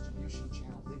typical distribution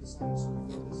channel. They decided to sort of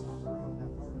go this on their own.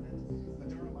 That part of it,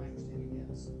 Moderna, my understanding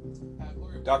is.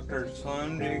 Dr.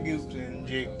 Sanjay Gupta and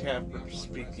Jake Tapper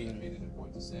speaking. Made it a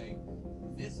point to say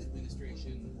this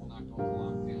administration will not go into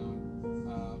lockdown,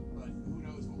 but who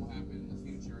knows what will happen in the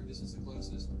future. This is the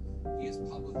closest he has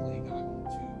publicly gotten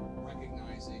to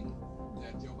recognizing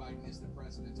that Joe Biden is the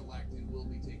president-elect and will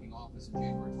be taking office in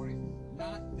January 20th.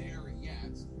 Not there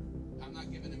yet. I'm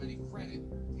not giving him any credit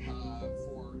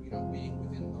for being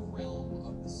within the realm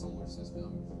of the solar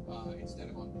system instead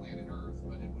of on planet Earth,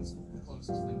 but it was the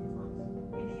closest thing we've heard.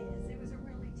 It is. It was a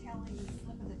really telling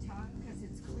slip of the tongue because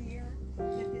it's clear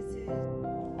that this is.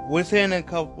 Within a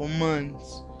couple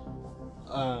months,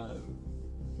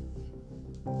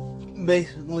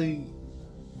 basically,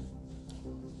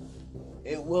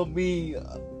 it will be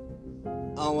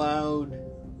allowed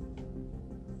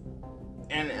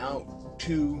and out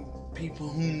to people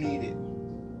who need it.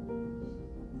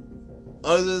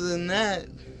 Other than that,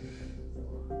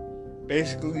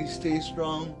 basically stay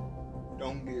strong,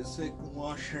 don't get sick,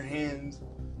 wash your hands,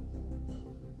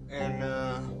 and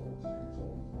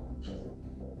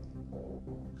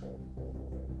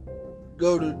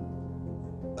go to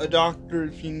a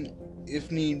doctor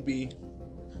if need be.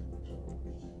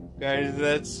 Guys,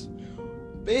 that's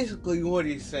basically what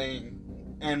he's saying,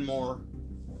 and more.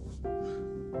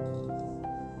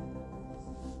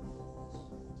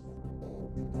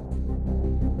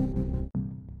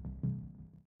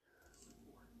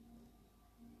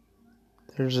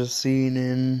 There's a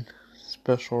CNN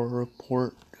special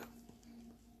report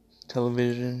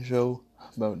television show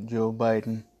about Joe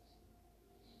Biden.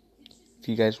 If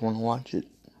you guys want to watch it,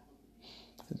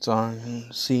 it's on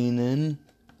CNN,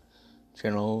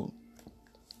 channel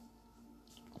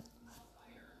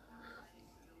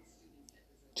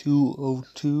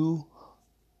 202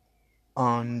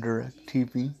 on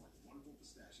DirecTV.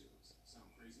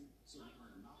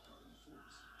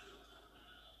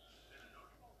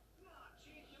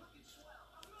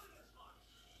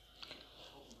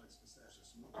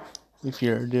 If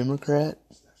you're a Democrat,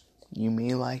 you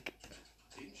may like it.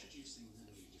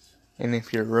 And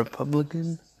if you're a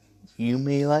Republican, you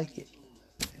may like it.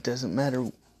 It doesn't matter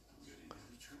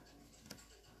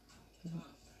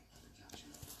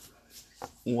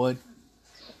what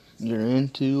you're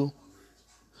into.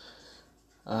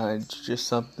 It's just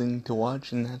something to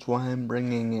watch, and that's why I'm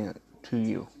bringing it to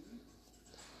you.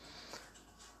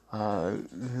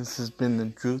 This has been the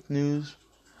Truth News.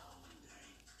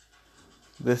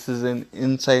 This is an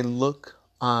inside look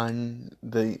on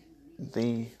the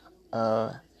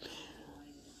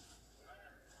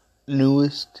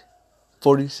newest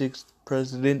 46th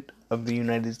President of the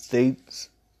United States,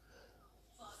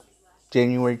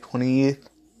 January 20th,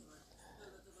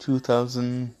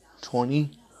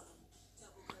 2020,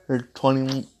 or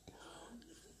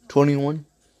 2021.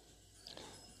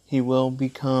 He will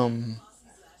become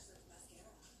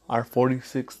our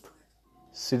 46th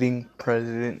sitting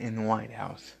president in the White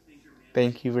House.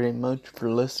 Thank you very much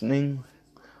for listening.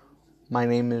 My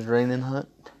name is Rainen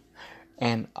Hunt,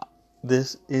 and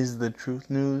this is the Truth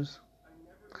News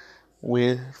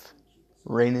with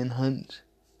Rainen Hunt.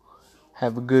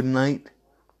 Have a good night.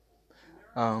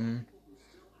 Have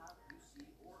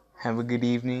a good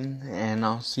evening, and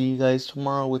I'll see you guys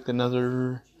tomorrow with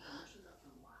another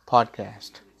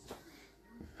podcast.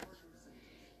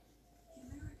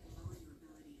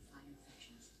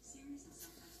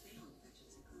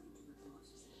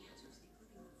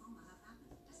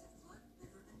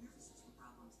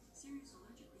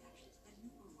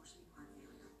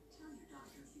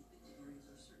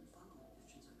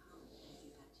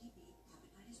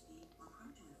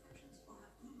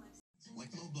 Like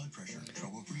low blood pressure,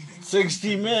 trouble breathing,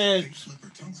 60 minutes,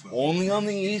 only on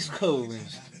the East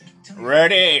Coast.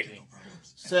 Ready,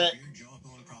 set,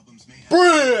 break!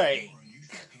 Pain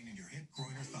in your hip,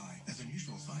 groin, or thigh, as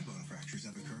unusual thigh bone fractures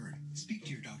have occurred. Speak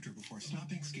to your doctor before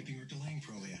stopping, skipping, or delaying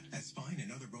Prolia, as spine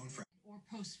and other bone fractures. Or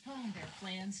postpone their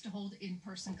plans to hold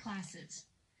in-person classes.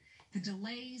 The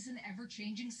delays and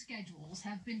ever-changing schedules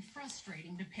have been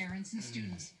frustrating to parents and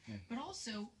students, but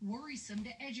also worrisome to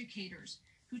educators,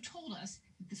 who told us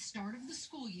at the start of the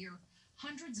school year,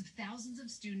 hundreds of thousands of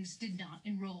students did not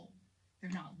enroll. They're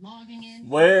not logging in.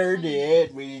 Where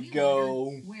did we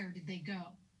go? Where did they go?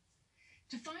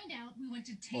 To find out, we went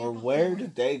to Tampa. Or where Florida.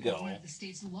 did they go? One of the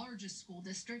state's largest school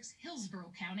districts,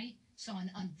 Hillsborough County, saw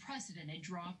an unprecedented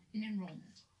drop in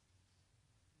enrollment.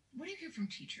 What do you hear from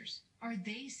teachers? Are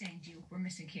they saying to you, we're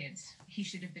missing kids? He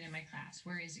should have been in my class.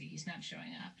 Where is he? He's not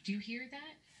showing up. Do you hear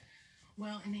that?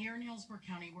 Well, here in Hillsborough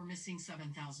County, we're missing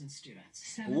 7,000 students.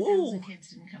 7,000 kids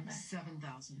didn't come back.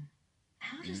 7,000.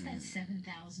 How does that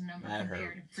 7,000 number That compare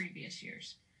hurt. to previous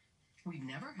years? We've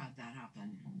never had that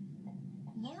happen.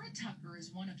 Laura Tucker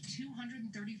is one of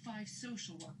 235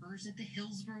 social workers at the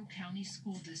Hillsborough County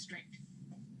School District.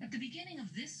 At the beginning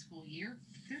of this school year,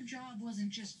 their job wasn't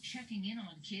just checking in on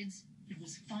kids, it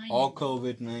was finding All to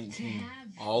COVID-19. have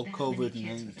All that many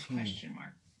kids with a COVID-19 question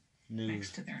mark news.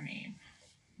 next to their name.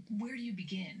 Where do you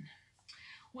begin?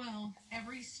 Well,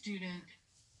 every student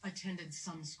attended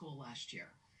some school last year.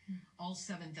 All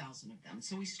 7,000 of them.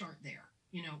 So we start there.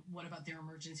 You know, what about their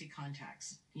emergency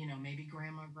contacts? You know, maybe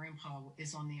grandma, grandpa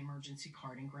is on the emergency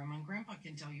card, and grandma and grandpa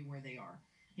can tell you where they are.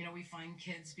 You know, we find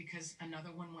kids because another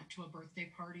one went to a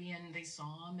birthday party and they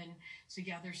saw them, and so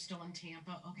yeah, they're still in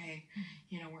Tampa. Okay,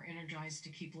 you know, we're energized to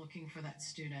keep looking for that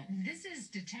student. This is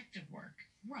detective work.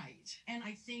 Right. And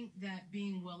I think that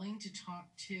being willing to talk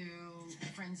to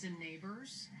friends and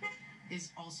neighbors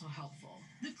is also helpful.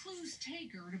 The clues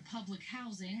take her to public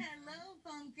housing. Hello,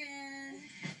 Pumpkin.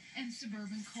 And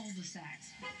suburban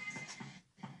cul-de-sacs.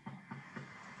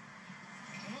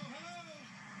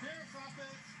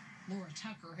 Laura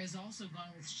Tucker has also gone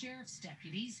with sheriff's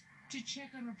deputies to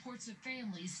check on reports of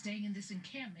families staying in this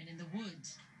encampment in the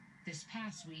woods. This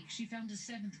past week, she found a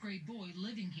 7th grade boy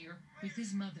living here with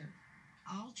his mother.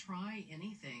 I'll try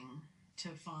anything to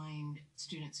find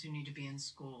students who need to be in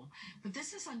school. But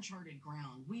this is uncharted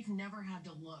ground. We've never had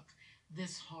to look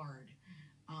this hard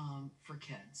for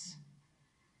kids.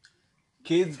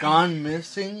 Kids gone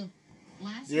missing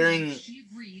Last during week, she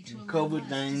agreed to allow us to spend a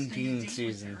COVID-19 day with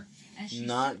season. her as she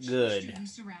Not searched good.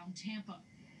 students around Tampa.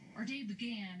 Our day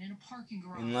began in a parking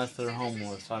garage. Unless they're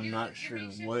homeless. I'm not sure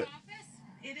what.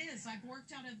 It is. I've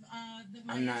worked out of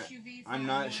the I'm not- SUV for I'm a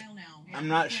not while sh- now. I'm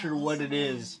not sure what it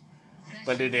is,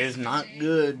 but it is not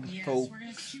good, Yes, folks. we're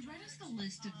gonna. She read us the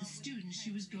list of the students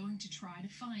she was going to try to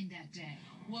find that day.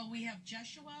 Well, we have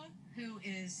Joshua, who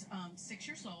is 6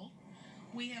 years old.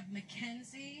 We have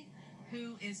Mackenzie,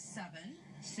 who is 7.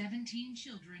 17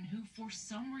 children who, for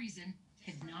some reason,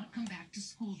 had not come back to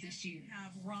school this year. We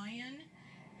have Ryan,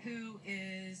 who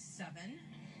is 7.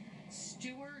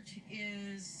 Stuart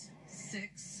is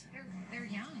 6. They're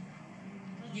young.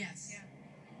 Yes.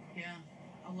 Yeah.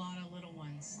 A lot of little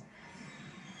ones.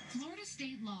 Florida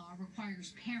state law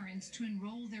requires parents to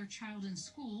enroll their child in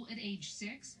school at age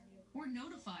 6 or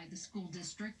notify the school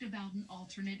district about an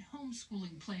alternate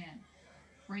homeschooling plan.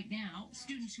 Right now,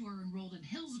 students who are enrolled in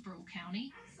Hillsborough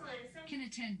County can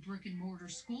attend brick and mortar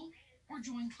school or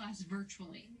join class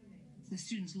virtually. The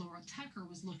students Laura Tucker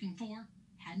was looking for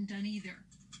hadn't done either.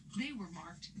 They were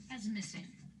marked as missing.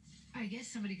 I guess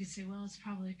somebody could say, well, it's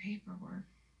probably paperwork.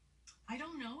 I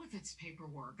don't know if it's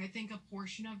paperwork. I think a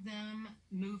portion of them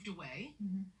moved away.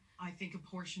 Mm-hmm. I think a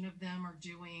portion of them are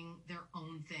doing their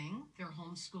own thing. They're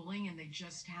homeschooling, and they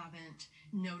just haven't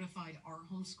notified our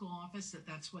homeschool office that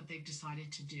that's what they've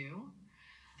decided to do.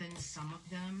 Then some of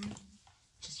them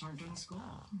just aren't doing school.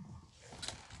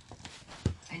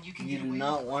 And you can You get do away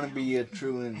not with it want to now. be a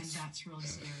truant And that's really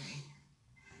scary.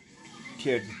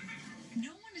 kid. No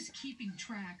one is keeping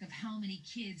track of how many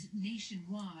kids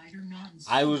nationwide are not in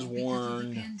school I was because of the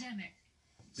warned pandemic.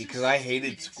 because I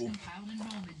hated 60 Minutes school. compiled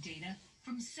enrollment data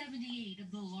from 78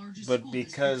 of the largest But school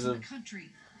because districts in of the country.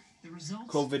 The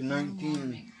results COVID-19, are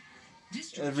alarming.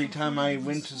 Districts every time I reported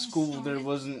when went to school, there started,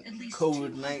 wasn't at least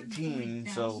COVID-19,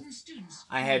 so 240,000 students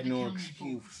I were had no unaccounted for.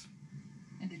 excuse.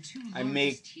 And the two I largest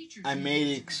made teachers I unions made in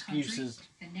the excuses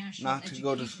country, the National not to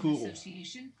go to Education school.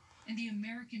 Association and the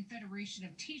American Federation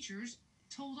of Teachers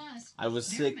told us I was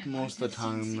their sick members most of the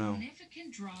have seen time, though.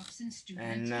 significant drops in student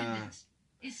And, attendance,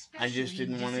 I just especially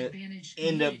didn't in want to disadvantaged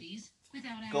end up communities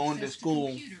without going to access school.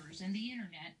 computers and the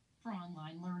internet for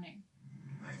online learning.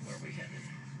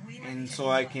 And so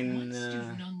I One can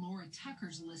student on Laura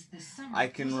Tucker's list this summer I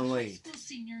can was a relate. high school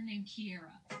senior named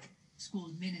Kiera. School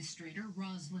administrator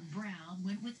Rosalind Brown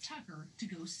went with Tucker to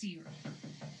go see her.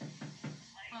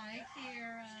 Hi,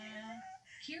 Kiera.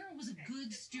 Kiera was a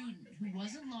good student who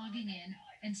wasn't logging in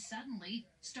and suddenly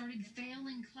started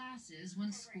failing classes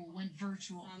when school went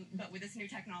virtual. But with this new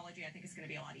technology, I think it's going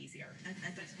to be a lot easier. But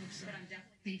I'm definitely.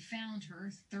 They found her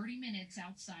 30 minutes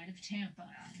outside of Tampa.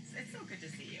 It's so good to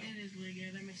see you. It is really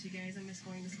good. I miss you guys. I miss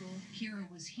going to school.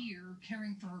 Kiera was here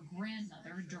caring for her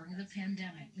grandmother during the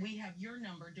pandemic. We have your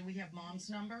number. Do we have Mom's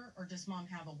number, or does Mom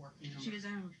have a working number? She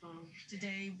doesn't have a phone.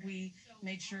 Today, we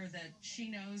made sure that she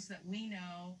knows that we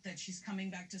know that she's coming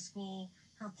back to school.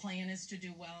 Her plan is to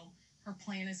do well. Her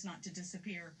plan is not to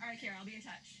disappear. All right, Kara, I'll be in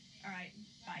touch. All right,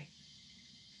 bye.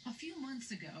 A few months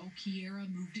ago, Kiera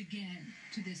moved again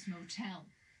to this motel.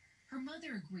 Her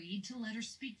mother agreed to let her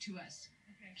speak to us.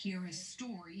 Kiera's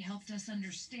story helped us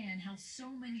understand how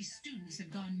so many students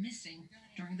have gone missing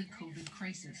during the COVID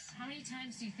crisis. How many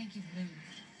times do you think you've moved?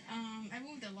 I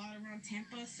moved a lot around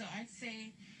Tampa, so I'd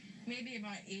say maybe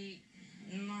about 8,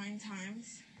 9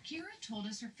 times. Kiera told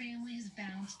us her family has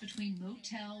bounced between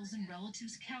motels and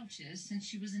relatives' couches since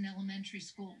she was in elementary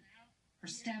school. Her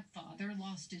stepfather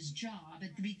lost his job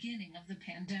at the beginning of the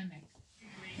pandemic.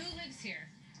 Who lives here?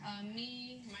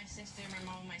 Me, my sister, my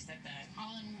mom, and my stepdad.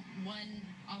 All in one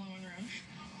room.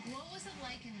 What was it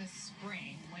like in the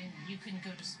spring when you couldn't go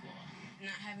to school?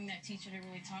 Not having that teacher to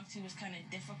really talk to was kind of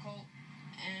difficult,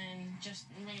 and just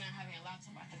really not having a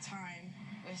laptop at the time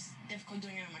was difficult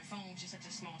doing it on my phone, which is such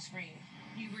a small screen.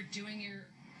 You were doing your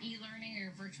e-learning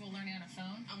or your virtual learning on a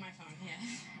phone? On my phone,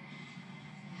 yes.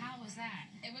 How was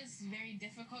that? It was very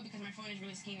difficult because my phone is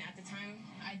really skinny. At the time,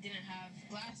 I didn't have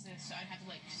glasses, so I'd have to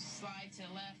like slide to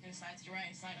the left and slide to the right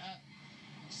and slide up.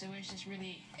 So it was just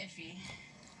really iffy.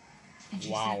 And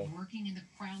she said working in the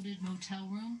crowded motel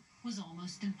room was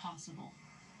almost impossible.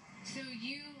 So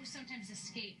you sometimes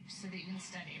escape so that you can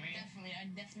study, right? Definitely. I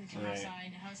definitely come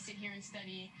outside. I would sit here and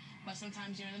study, but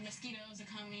sometimes, the mosquitoes are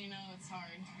coming, it's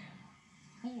hard.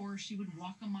 Or she would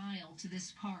walk a mile to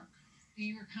this park.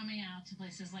 You were coming out to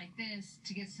places like this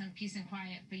to get some peace and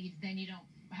quiet, but then you don't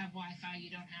have Wi-Fi,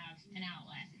 you don't have an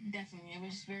outlet. Definitely. It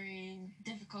was very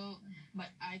difficult, but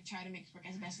I tried to make it work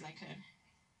as best as I could.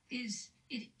 Is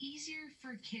it easier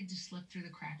for a kid to slip through the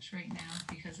cracks right now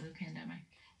because of the pandemic?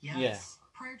 Yes. Yeah.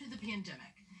 Prior to the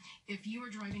pandemic, if you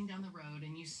were driving down the road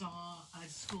and you saw a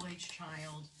school-age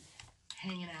child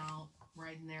hanging out,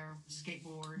 riding their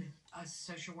skateboard, a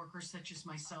social worker such as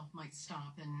myself might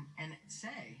stop and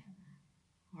say,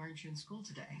 "Why aren't you in school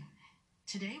today?"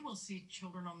 Today we'll see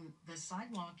children on the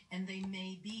sidewalk and they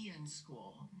may be in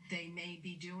school. They may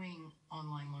be doing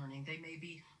online learning. They may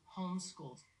be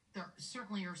homeschooled. There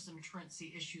certainly are some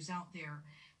truancy issues out there,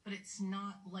 but it's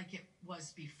not like it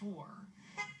was before.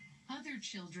 Other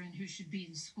children who should be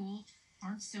in school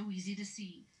aren't so easy to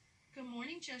see. Good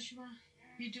morning, Joshua.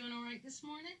 You doing all right this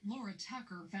morning? Laura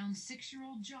Tucker found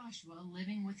 6-year-old Joshua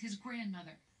living with his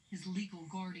grandmother. his legal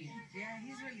guardian. Yeah,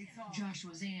 he's really tall.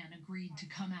 Joshua's Ann agreed to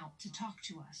come out to talk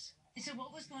to us. So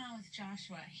what was going on with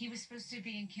Joshua? He was supposed to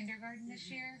be in kindergarten this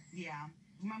year? Yeah.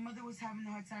 My mother was having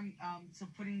a hard time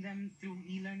putting them through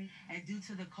e-learning, and due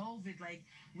to the COVID, like,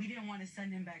 we didn't want to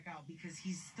send him back out because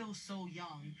he's still so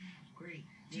young. Great.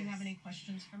 Do you have any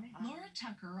questions for me? Laura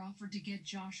Tucker offered to get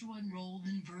Joshua enrolled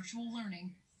in virtual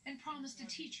learning and promised a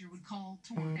teacher would call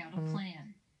to work out a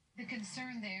plan. The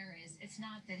concern there is it's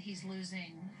not that he's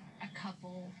losing a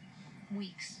couple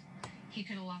weeks. He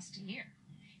could have lost a year.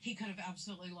 He could have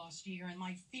absolutely lost a year, and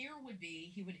my fear would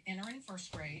be he would enter in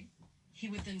first grade, he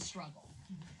would then struggle.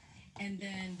 And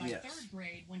then by third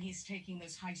grade, when he's taking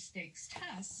those high-stakes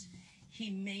tests,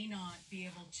 he may not be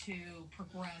able to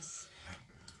progress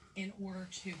in order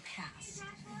to pass.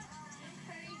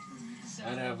 So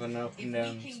I'd have an up and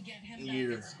down if we can get him back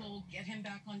year. in school, get him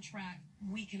back on track,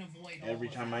 we can avoid all Every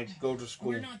of time that. I go to school.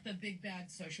 We're not the big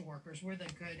bad social workers. We're the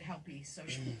good, healthy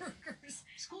social workers.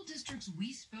 School districts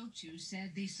we spoke to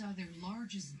said they saw their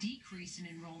largest decrease in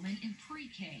enrollment in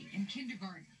pre-K and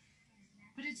kindergarten.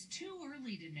 But it's too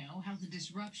early to know how the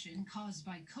disruption caused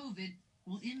by COVID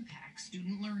will impact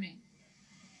student learning.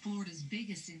 Florida's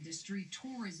biggest industry,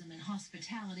 tourism and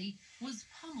hospitality, was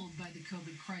pummeled by the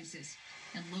COVID crisis,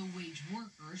 and low-wage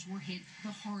workers were hit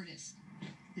the hardest.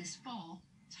 This fall,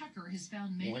 Tucker has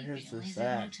found many Where's families this in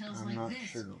at? hotels I'm like not this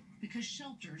sure. because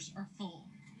shelters are full.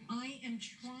 I am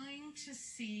trying to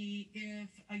see if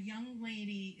a young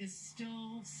lady is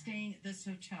still staying at this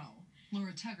hotel.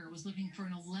 Laura Tucker was looking for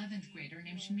an 11th grader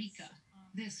named Shamika.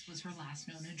 This was her last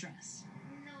known address.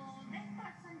 No, that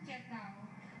person checked out.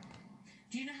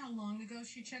 Do you know how long ago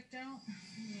she checked out?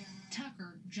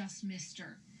 Tucker just missed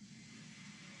her.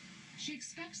 She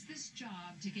expects this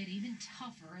job to get even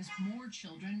tougher as more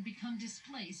children become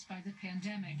displaced by the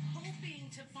pandemic. Hoping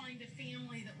to find a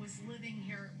family that was living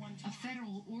here at one A time.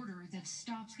 federal order that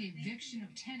stops the eviction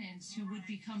of tenants who would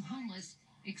become homeless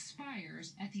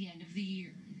expires at the end of the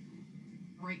year.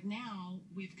 Right now,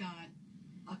 we've got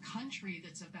a country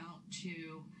that's about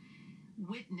to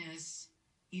witness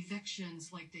evictions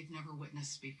like they've never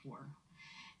witnessed before.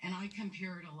 And I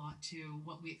compare it a lot to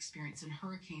what we experience in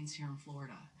hurricanes here in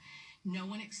Florida. No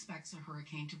one expects a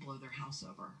hurricane to blow their house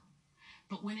over.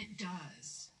 But when it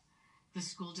does, the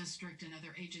school district and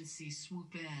other agencies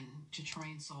swoop in to try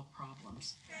and solve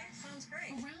problems. Sounds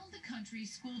great. Around the country,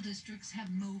 school districts have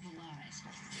mobilized.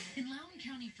 In Loudoun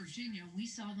County, Virginia, we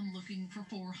saw them looking for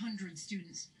 400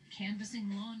 students, canvassing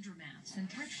laundromats and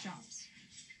thrift shops.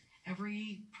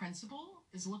 Every principal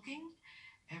is looking.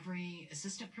 Every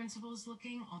assistant principal is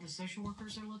looking. All the social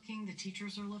workers are looking. The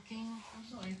teachers are looking.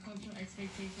 Also, and cultural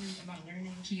expectations about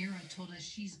learning. Kiera told us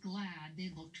she's glad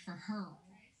they looked for her.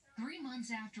 3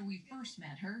 months after we first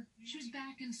met her, she was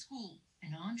back in school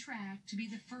and on track to be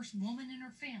the first woman in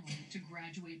her family to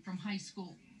graduate from high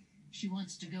school. She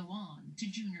wants to go on to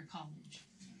junior college.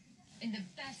 In the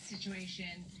best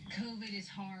situation, COVID is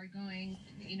hard. Going,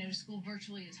 to school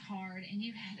virtually is hard, and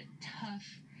you've had a tough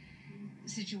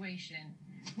situation.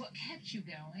 What kept you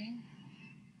going?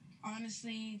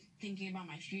 Honestly, thinking about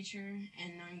my future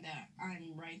and knowing that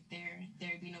I'm right there,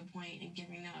 there'd be no point in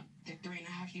giving up the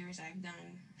 3.5 years I've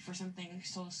done for something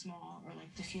so small, or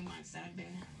like the few months that have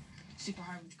been super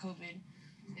hard with COVID.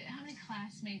 How many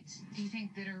classmates do you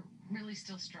think that are really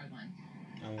still struggling?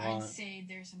 I'd say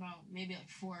there's about maybe like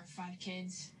 4 or 5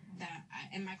 kids that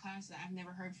in my class that I've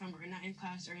never heard from, or not in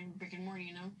class or in brick and mortar,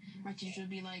 My teacher would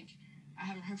be like, I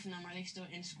haven't heard from them. Are they still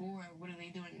in school, or what are they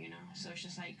doing, So it's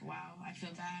just like, wow, I feel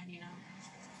bad,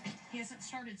 He hasn't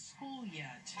started school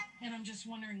yet, and I'm just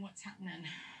wondering what's happening.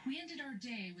 We ended our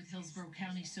day with Hillsborough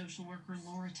County social worker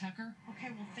Laura Tucker,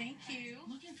 Okay, well, thank you.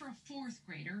 looking for a 4th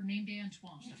grader named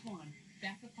Antoine. Which one?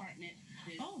 That apartment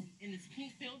is in this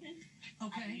pink building. I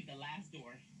Okay. believe the last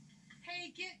door.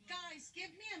 Hey, guys, give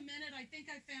me a minute. I think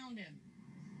I found him.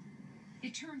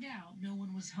 It turned out no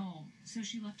one was home, so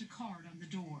she left a card on the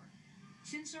door.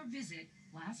 Since our visit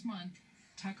last month,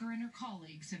 Tucker and her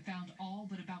colleagues have found all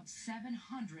but about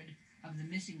 700 of the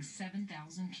missing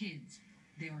 7,000 kids.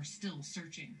 They are still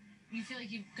searching. You feel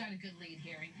like you've got a good lead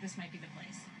here. This might be the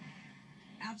place.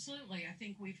 Absolutely. I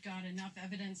think we've got enough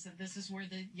evidence that this is where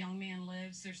the young man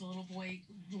lives. There's a little boy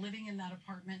living in that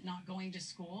apartment, not going to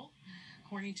school,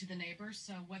 according to the neighbors.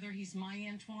 So whether he's my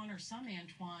Antoine or some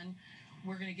Antoine,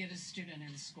 we're going to get a student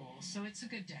in school. So it's a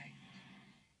good day.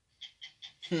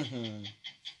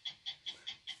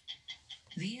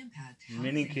 The impact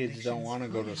Many kids don't want to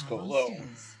go to school, though.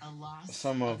 A loss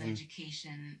Some of them.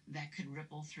 education that could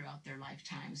ripple throughout their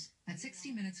lifetimes. At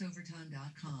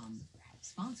 60minutesovertime.com.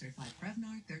 Sponsored by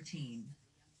Prevnar 13.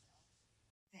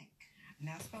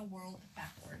 Now spell world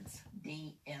backwards.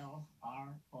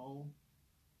 DLROW.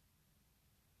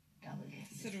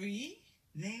 3.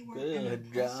 They were Good an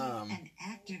impressive job. and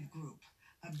active group.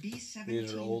 A These are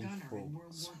B-17 old gunner in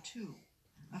World folks. War II.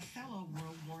 A fellow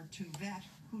World War II vet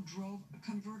who drove a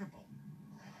convertible.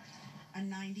 A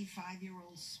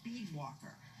 95-year-old speed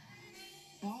walker.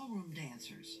 Ballroom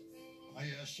dancers. I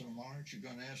asked them, aren't you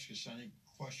going to ask us any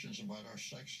questions about our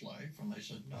sex life? And they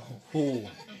said, no. Oh.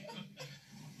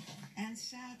 And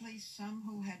sadly, some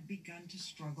who had begun to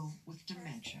struggle with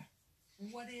dementia.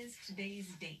 What is today's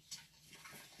date?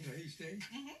 Today's date?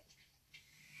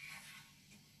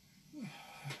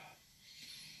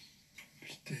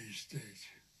 Today's date.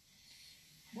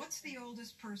 What's the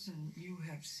oldest person you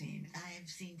have seen? I've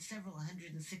seen several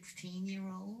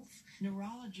 116-year-olds.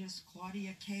 Neurologist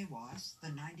Claudia Kawas, the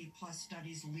 90-plus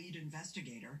studies lead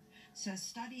investigator, says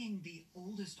studying the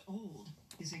oldest old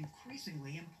is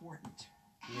increasingly important.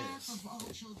 Half of all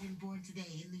children born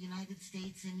today in the United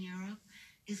States and Europe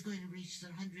is going to reach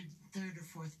their 103rd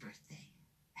or 4th birthday.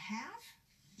 Half?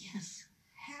 Yes.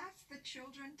 Half the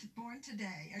children born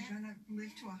today are going to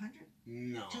live to 100?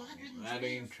 No, To 103 that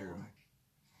ain't or true. 4.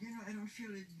 You know, I don't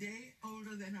feel a day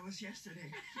older than I was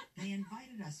yesterday. They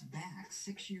invited us back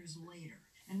 6 years later,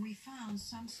 and we found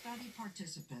some study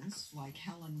participants, like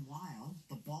Helen Weil,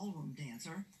 the ballroom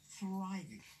dancer,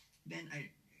 thriving. Then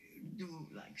I do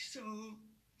like so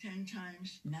 10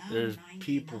 times. Now There's 99,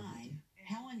 people.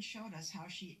 Helen showed us how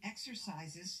she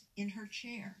exercises in her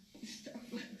chair. Stuff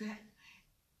like that.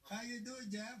 How you doing,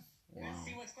 Jeff? Wow.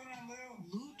 See what's going on,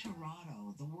 Lou? Lou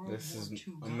Torado, the World This War is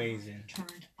II gunner, amazing.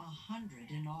 turned 100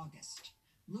 in August.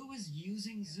 Lou is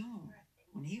using Zoom.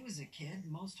 When he was a kid,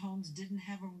 most homes didn't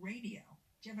have a radio.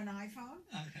 Do you have an iPhone?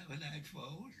 I have an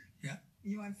iPhone. Yeah.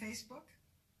 You on Facebook?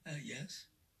 Yes.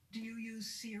 Do you use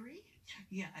Siri?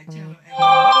 Yeah, I tell her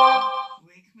every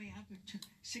wake me up at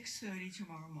 6:30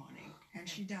 tomorrow morning. And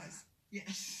she does.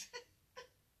 Yes.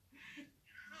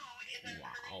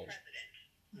 Wow.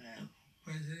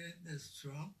 President is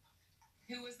Trump.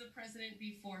 Who was the president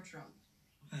before Trump?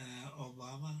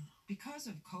 Obama. Because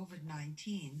of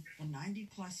COVID-19, the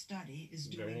 90-plus study is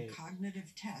doing Great.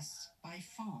 cognitive tests by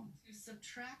phone. To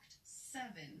subtract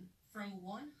 7 from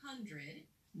 100.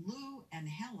 Lou and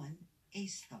Helen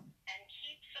aced them. And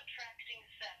keep subtracting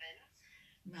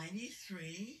 7.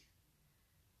 93,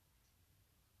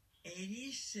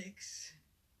 86,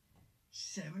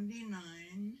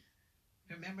 79.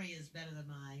 Her memory is better than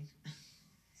mine.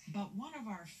 But one of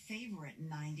our favorite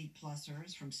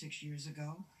 90-plussers from 6 years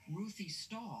ago, Ruthie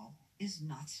Stahl, is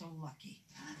not so lucky.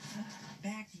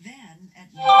 Back then,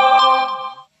 at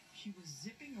 95, she was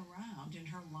zipping around in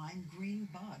her lime green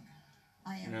bug.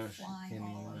 I am No, she flying can't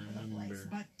all even over the place. remember.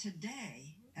 But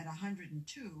today, at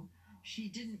 102, she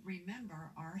didn't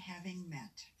remember our having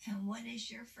met. So what is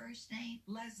your first name?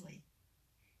 Leslie.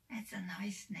 That's a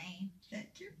nice name.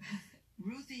 Thank you.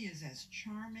 Ruthie is as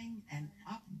charming and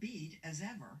upbeat as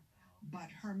ever, but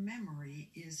her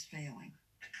memory is failing.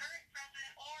 The current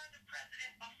president or the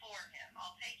president before him.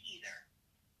 I'll take either.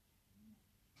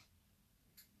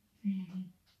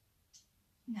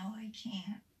 No, I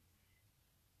can't.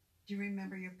 Do you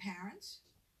remember your parents?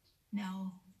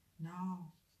 No.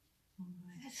 No.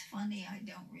 That's funny, I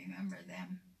don't remember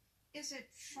them. Is it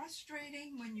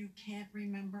frustrating when you can't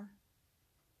remember?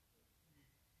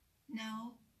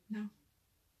 No. No.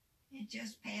 It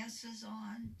just passes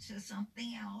on to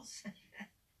something else.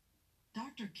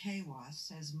 Dr. Kawas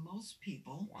says most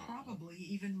people, probably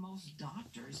even most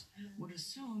doctors, would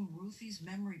assume Ruthie's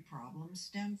memory problems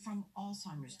stem from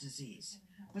Alzheimer's disease.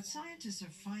 But scientists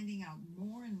are finding out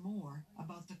more and more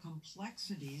about the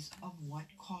complexities of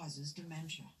what causes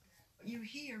dementia. You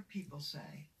hear people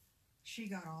say, she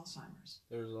got Alzheimer's.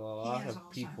 There's a He lot has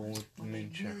of people Alzheimer's, with when they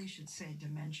dementia. really should say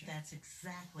dementia. That's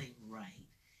exactly right.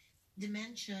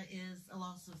 Dementia is a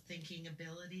loss of thinking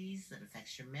abilities that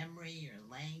affects your memory, your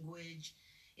language.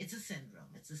 It's a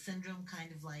syndrome. It's a syndrome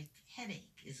kind of like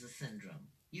headache is a syndrome.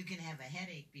 You can have a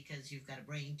headache because you've got a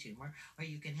brain tumor, or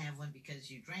you can have one because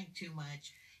you drank too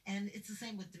much, and it's the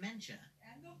same with dementia.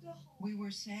 We were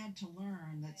sad to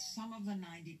learn that some of the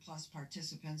 90-plus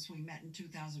participants we met in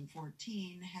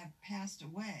 2014 have passed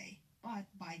away. But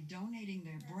by donating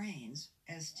their brains,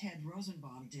 as Ted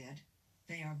Rosenbaum did,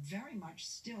 they are very much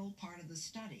still part of the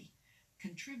study,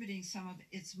 contributing some of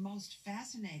its most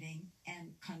fascinating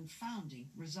and confounding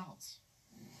results.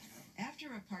 After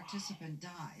a participant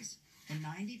dies, the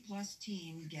 90-plus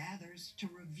team gathers to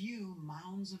review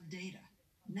mounds of data.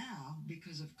 Now,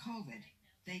 because of COVID,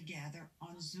 they gather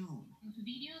on Zoom.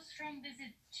 Videos from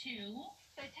visit 2.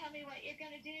 So tell me what you're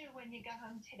going to do when you go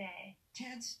home today.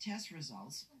 Ted's test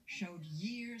results showed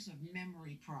years of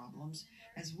memory problems,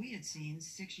 as we had seen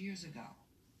 6 years ago.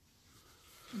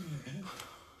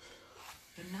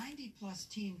 The 90-plus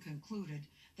team concluded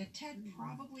that Ted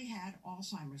probably had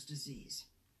Alzheimer's disease,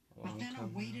 but then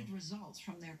awaited results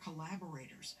from their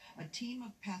collaborators, a team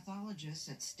of pathologists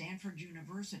at Stanford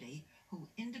University who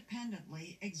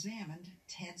independently examined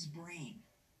Ted's brain.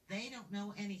 They don't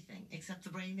know anything except the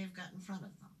brain they've got in front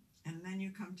of them. And then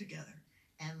you come together.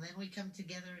 And then we come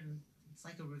together and it's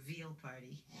like a reveal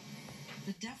party.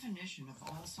 The definition of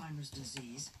Alzheimer's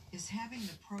disease is having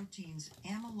the proteins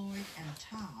amyloid and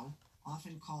tau,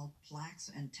 often called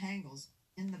plaques and tangles,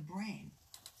 in the brain.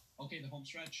 Okay, the home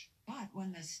stretch. But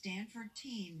when the Stanford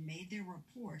team made their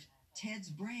report, Ted's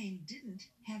brain didn't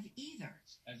have either.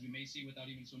 As you may see without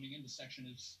even zooming in, the section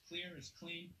is clear, is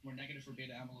clean. We're negative for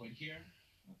beta amyloid here.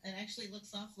 It actually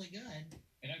looks awfully good.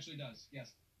 It actually does,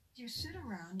 yes. You sit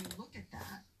around, you look at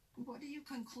that. What do you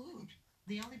conclude?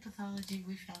 The only pathology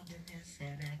we found in his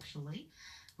head, actually,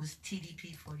 was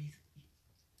TDP-43.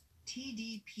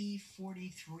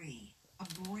 TDP-43, a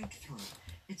breakthrough.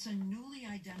 It's a newly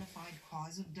identified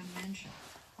cause of dementia,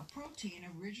 a protein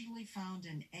originally found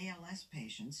in ALS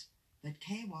patients that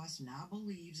KWAS now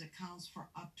believes accounts for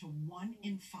up to 1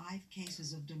 in 5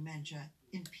 cases of dementia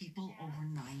in people over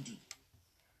 90.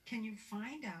 Can you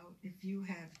find out if you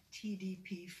have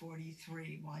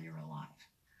TDP-43 while you're alive?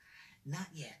 Not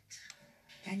yet.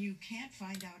 And you can't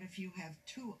find out if you have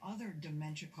 2 other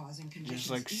dementia-causing conditions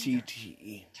Just like either.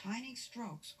 CTE. Tiny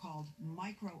strokes called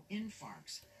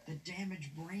microinfarcts that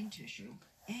damage brain tissue,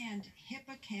 and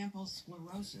hippocampal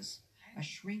sclerosis, a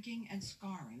shrinking and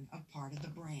scarring of part of the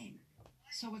brain.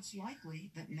 So it's likely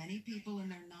that many people in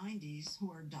their 90s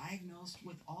who are diagnosed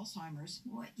with Alzheimer's,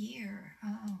 What year?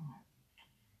 Oh.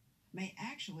 may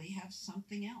actually have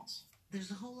something else.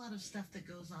 There's a whole lot of stuff that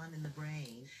goes on in the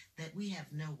brain that we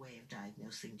have no way of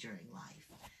diagnosing during life.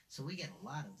 So we get a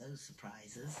lot of those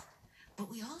surprises. But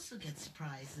we also get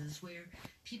surprises where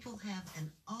people have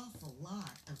an awful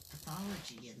lot of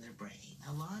pathology in their brain,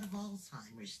 a lot of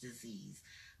Alzheimer's disease,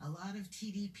 a lot of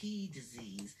TDP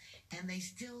disease, and they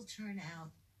still turn out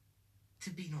to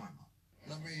be normal.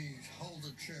 Let me hold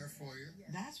a chair for you.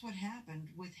 That's what happened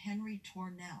with Henry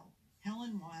Tornell,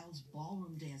 Helen Wild's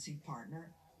ballroom dancing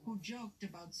partner, who joked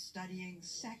about studying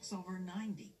sex over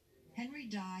 90. Henry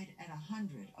died at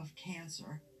 100 of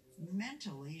cancer,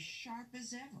 mentally sharp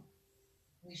as ever.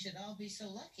 We should all be so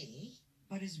lucky.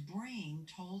 But his brain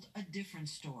told a different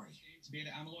story. It's beta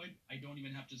amyloid. I don't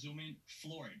even have to zoom in.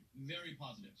 Florid. Very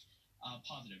positive.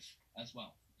 Positive as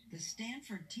well. The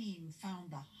Stanford team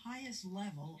found the highest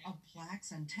level of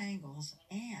plaques and tangles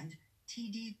and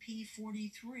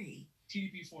TDP-43.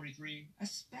 TDP-43.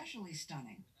 Especially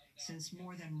stunning, since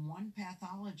more than one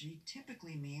pathology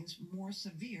typically means more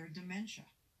severe dementia.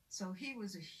 So he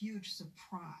was a huge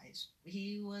surprise.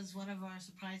 He was one of our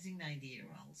surprising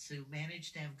 90-year-olds who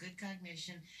managed to have good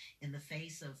cognition in the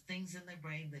face of things in their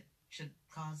brain that should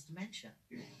cause dementia.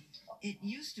 It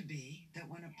used to be that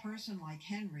when a person like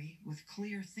Henry with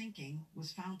clear thinking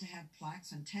was found to have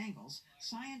plaques and tangles,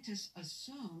 scientists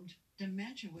assumed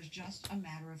dementia was just a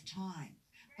matter of time.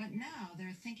 But now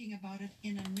they're thinking about it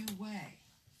in a new way,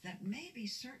 that maybe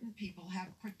certain people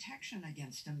have protection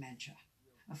against dementia,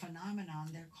 a phenomenon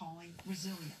they're calling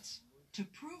resilience. To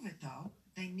prove it, though,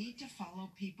 they need to follow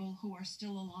people who are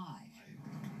still alive.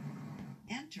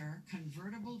 Enter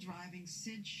convertible driving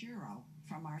Sid Shiro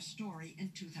from our story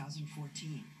in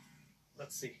 2014.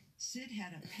 Let's see. Sid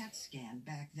had a PET scan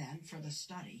back then for the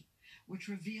study, which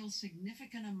revealed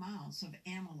significant amounts of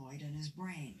amyloid in his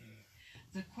brain.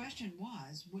 The question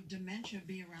was, would dementia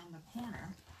be around the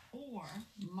corner, or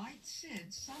might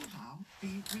Sid somehow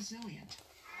be resilient?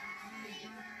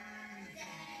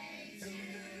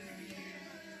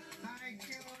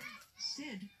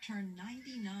 Sid turned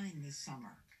 99 this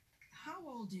summer. How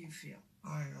old do you feel?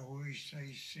 I always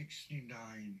say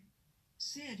 69.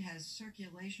 Sid has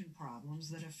circulation problems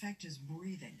that affect his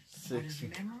breathing. But his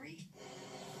memory?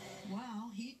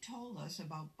 Well, he told us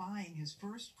about buying his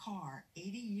first car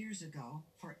 80 years ago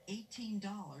for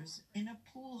 $18 in a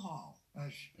pool hall.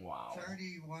 That's Wow.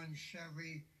 31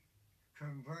 Chevy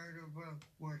convertible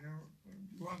with a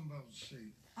rumble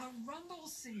seat. A rumble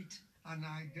seat. And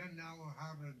I didn't know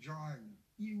how to drive.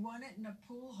 You won it in a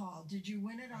pool hall. Did you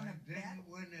win it on I a bet? didn't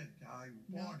win it. I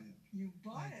bought it. You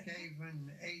bought I it. gave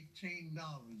him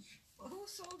 $18. Who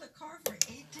sold a car for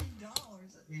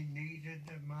 $18? He needed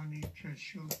the money to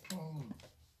shoot pool.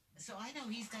 So I know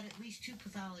he's got at least 2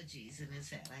 pathologies in his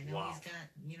head. I know he's got,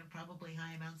 probably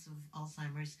high amounts of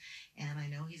Alzheimer's, and I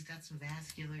know he's got some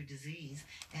vascular disease.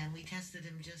 And we tested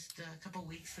him just a couple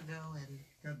weeks ago, and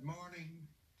Good morning.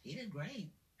 he did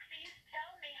great. Please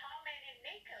tell me how many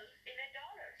nickels in a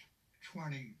dollar.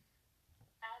 20.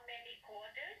 How many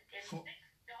quarters in Four.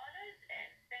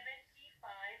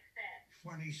 $6.75?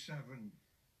 27.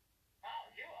 Wow,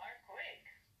 you are quick.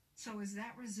 So is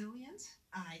that resilience?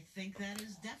 I think that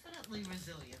is definitely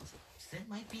resilience. That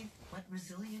might be what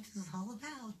resilience is all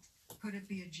about. Could it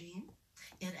be a gene?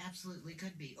 It absolutely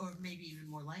could be. Or maybe even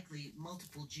more likely,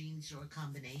 multiple genes or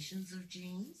combinations of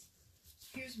genes.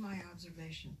 Here's my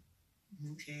observation.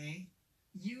 Okay.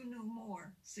 You knew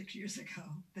more 6 years ago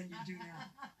than you do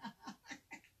now.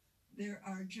 There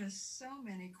are just so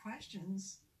many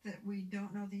questions that we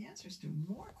don't know the answers to.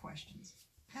 More questions.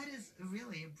 That is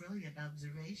really a brilliant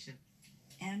observation.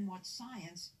 And what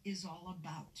science is all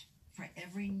about. For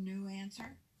every new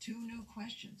answer, 2 new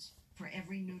questions. For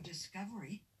every new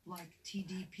discovery, like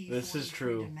TDP, This is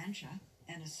true. dementia,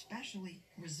 and especially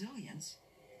resilience,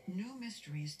 new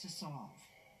mysteries to solve.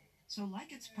 So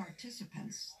like its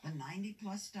participants, the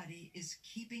 90-plus study is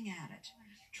keeping at it,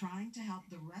 trying to help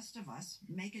the rest of us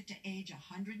make it to age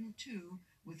 102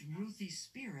 with Ruthie's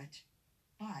spirit,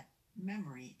 but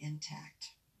memory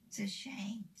intact. It's a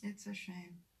shame, It's a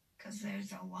shame. because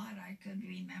there's a lot I could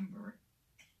remember.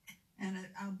 And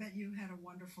I'll bet you had a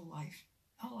wonderful life.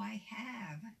 Oh, I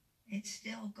have. It's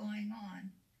still going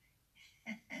on.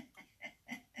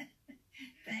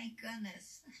 Thank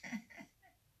goodness.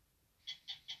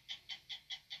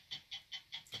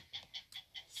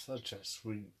 Such a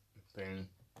sweet thing.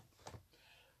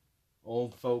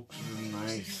 Old folks are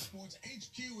nice. Sports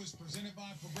HQ is presented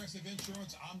by Progressive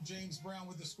Insurance. I'm James Brown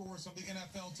with the scores from the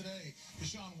NFL today.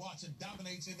 Deshaun Watson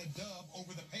dominates in the dub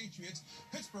over the Patriots.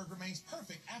 Pittsburgh remains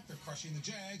perfect after crushing the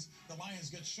Jags. The Lions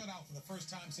get shut out for the first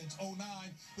time since '09.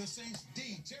 The Saints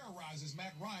D terrorizes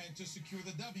Matt Ryan to secure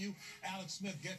the W. Alex Smith gets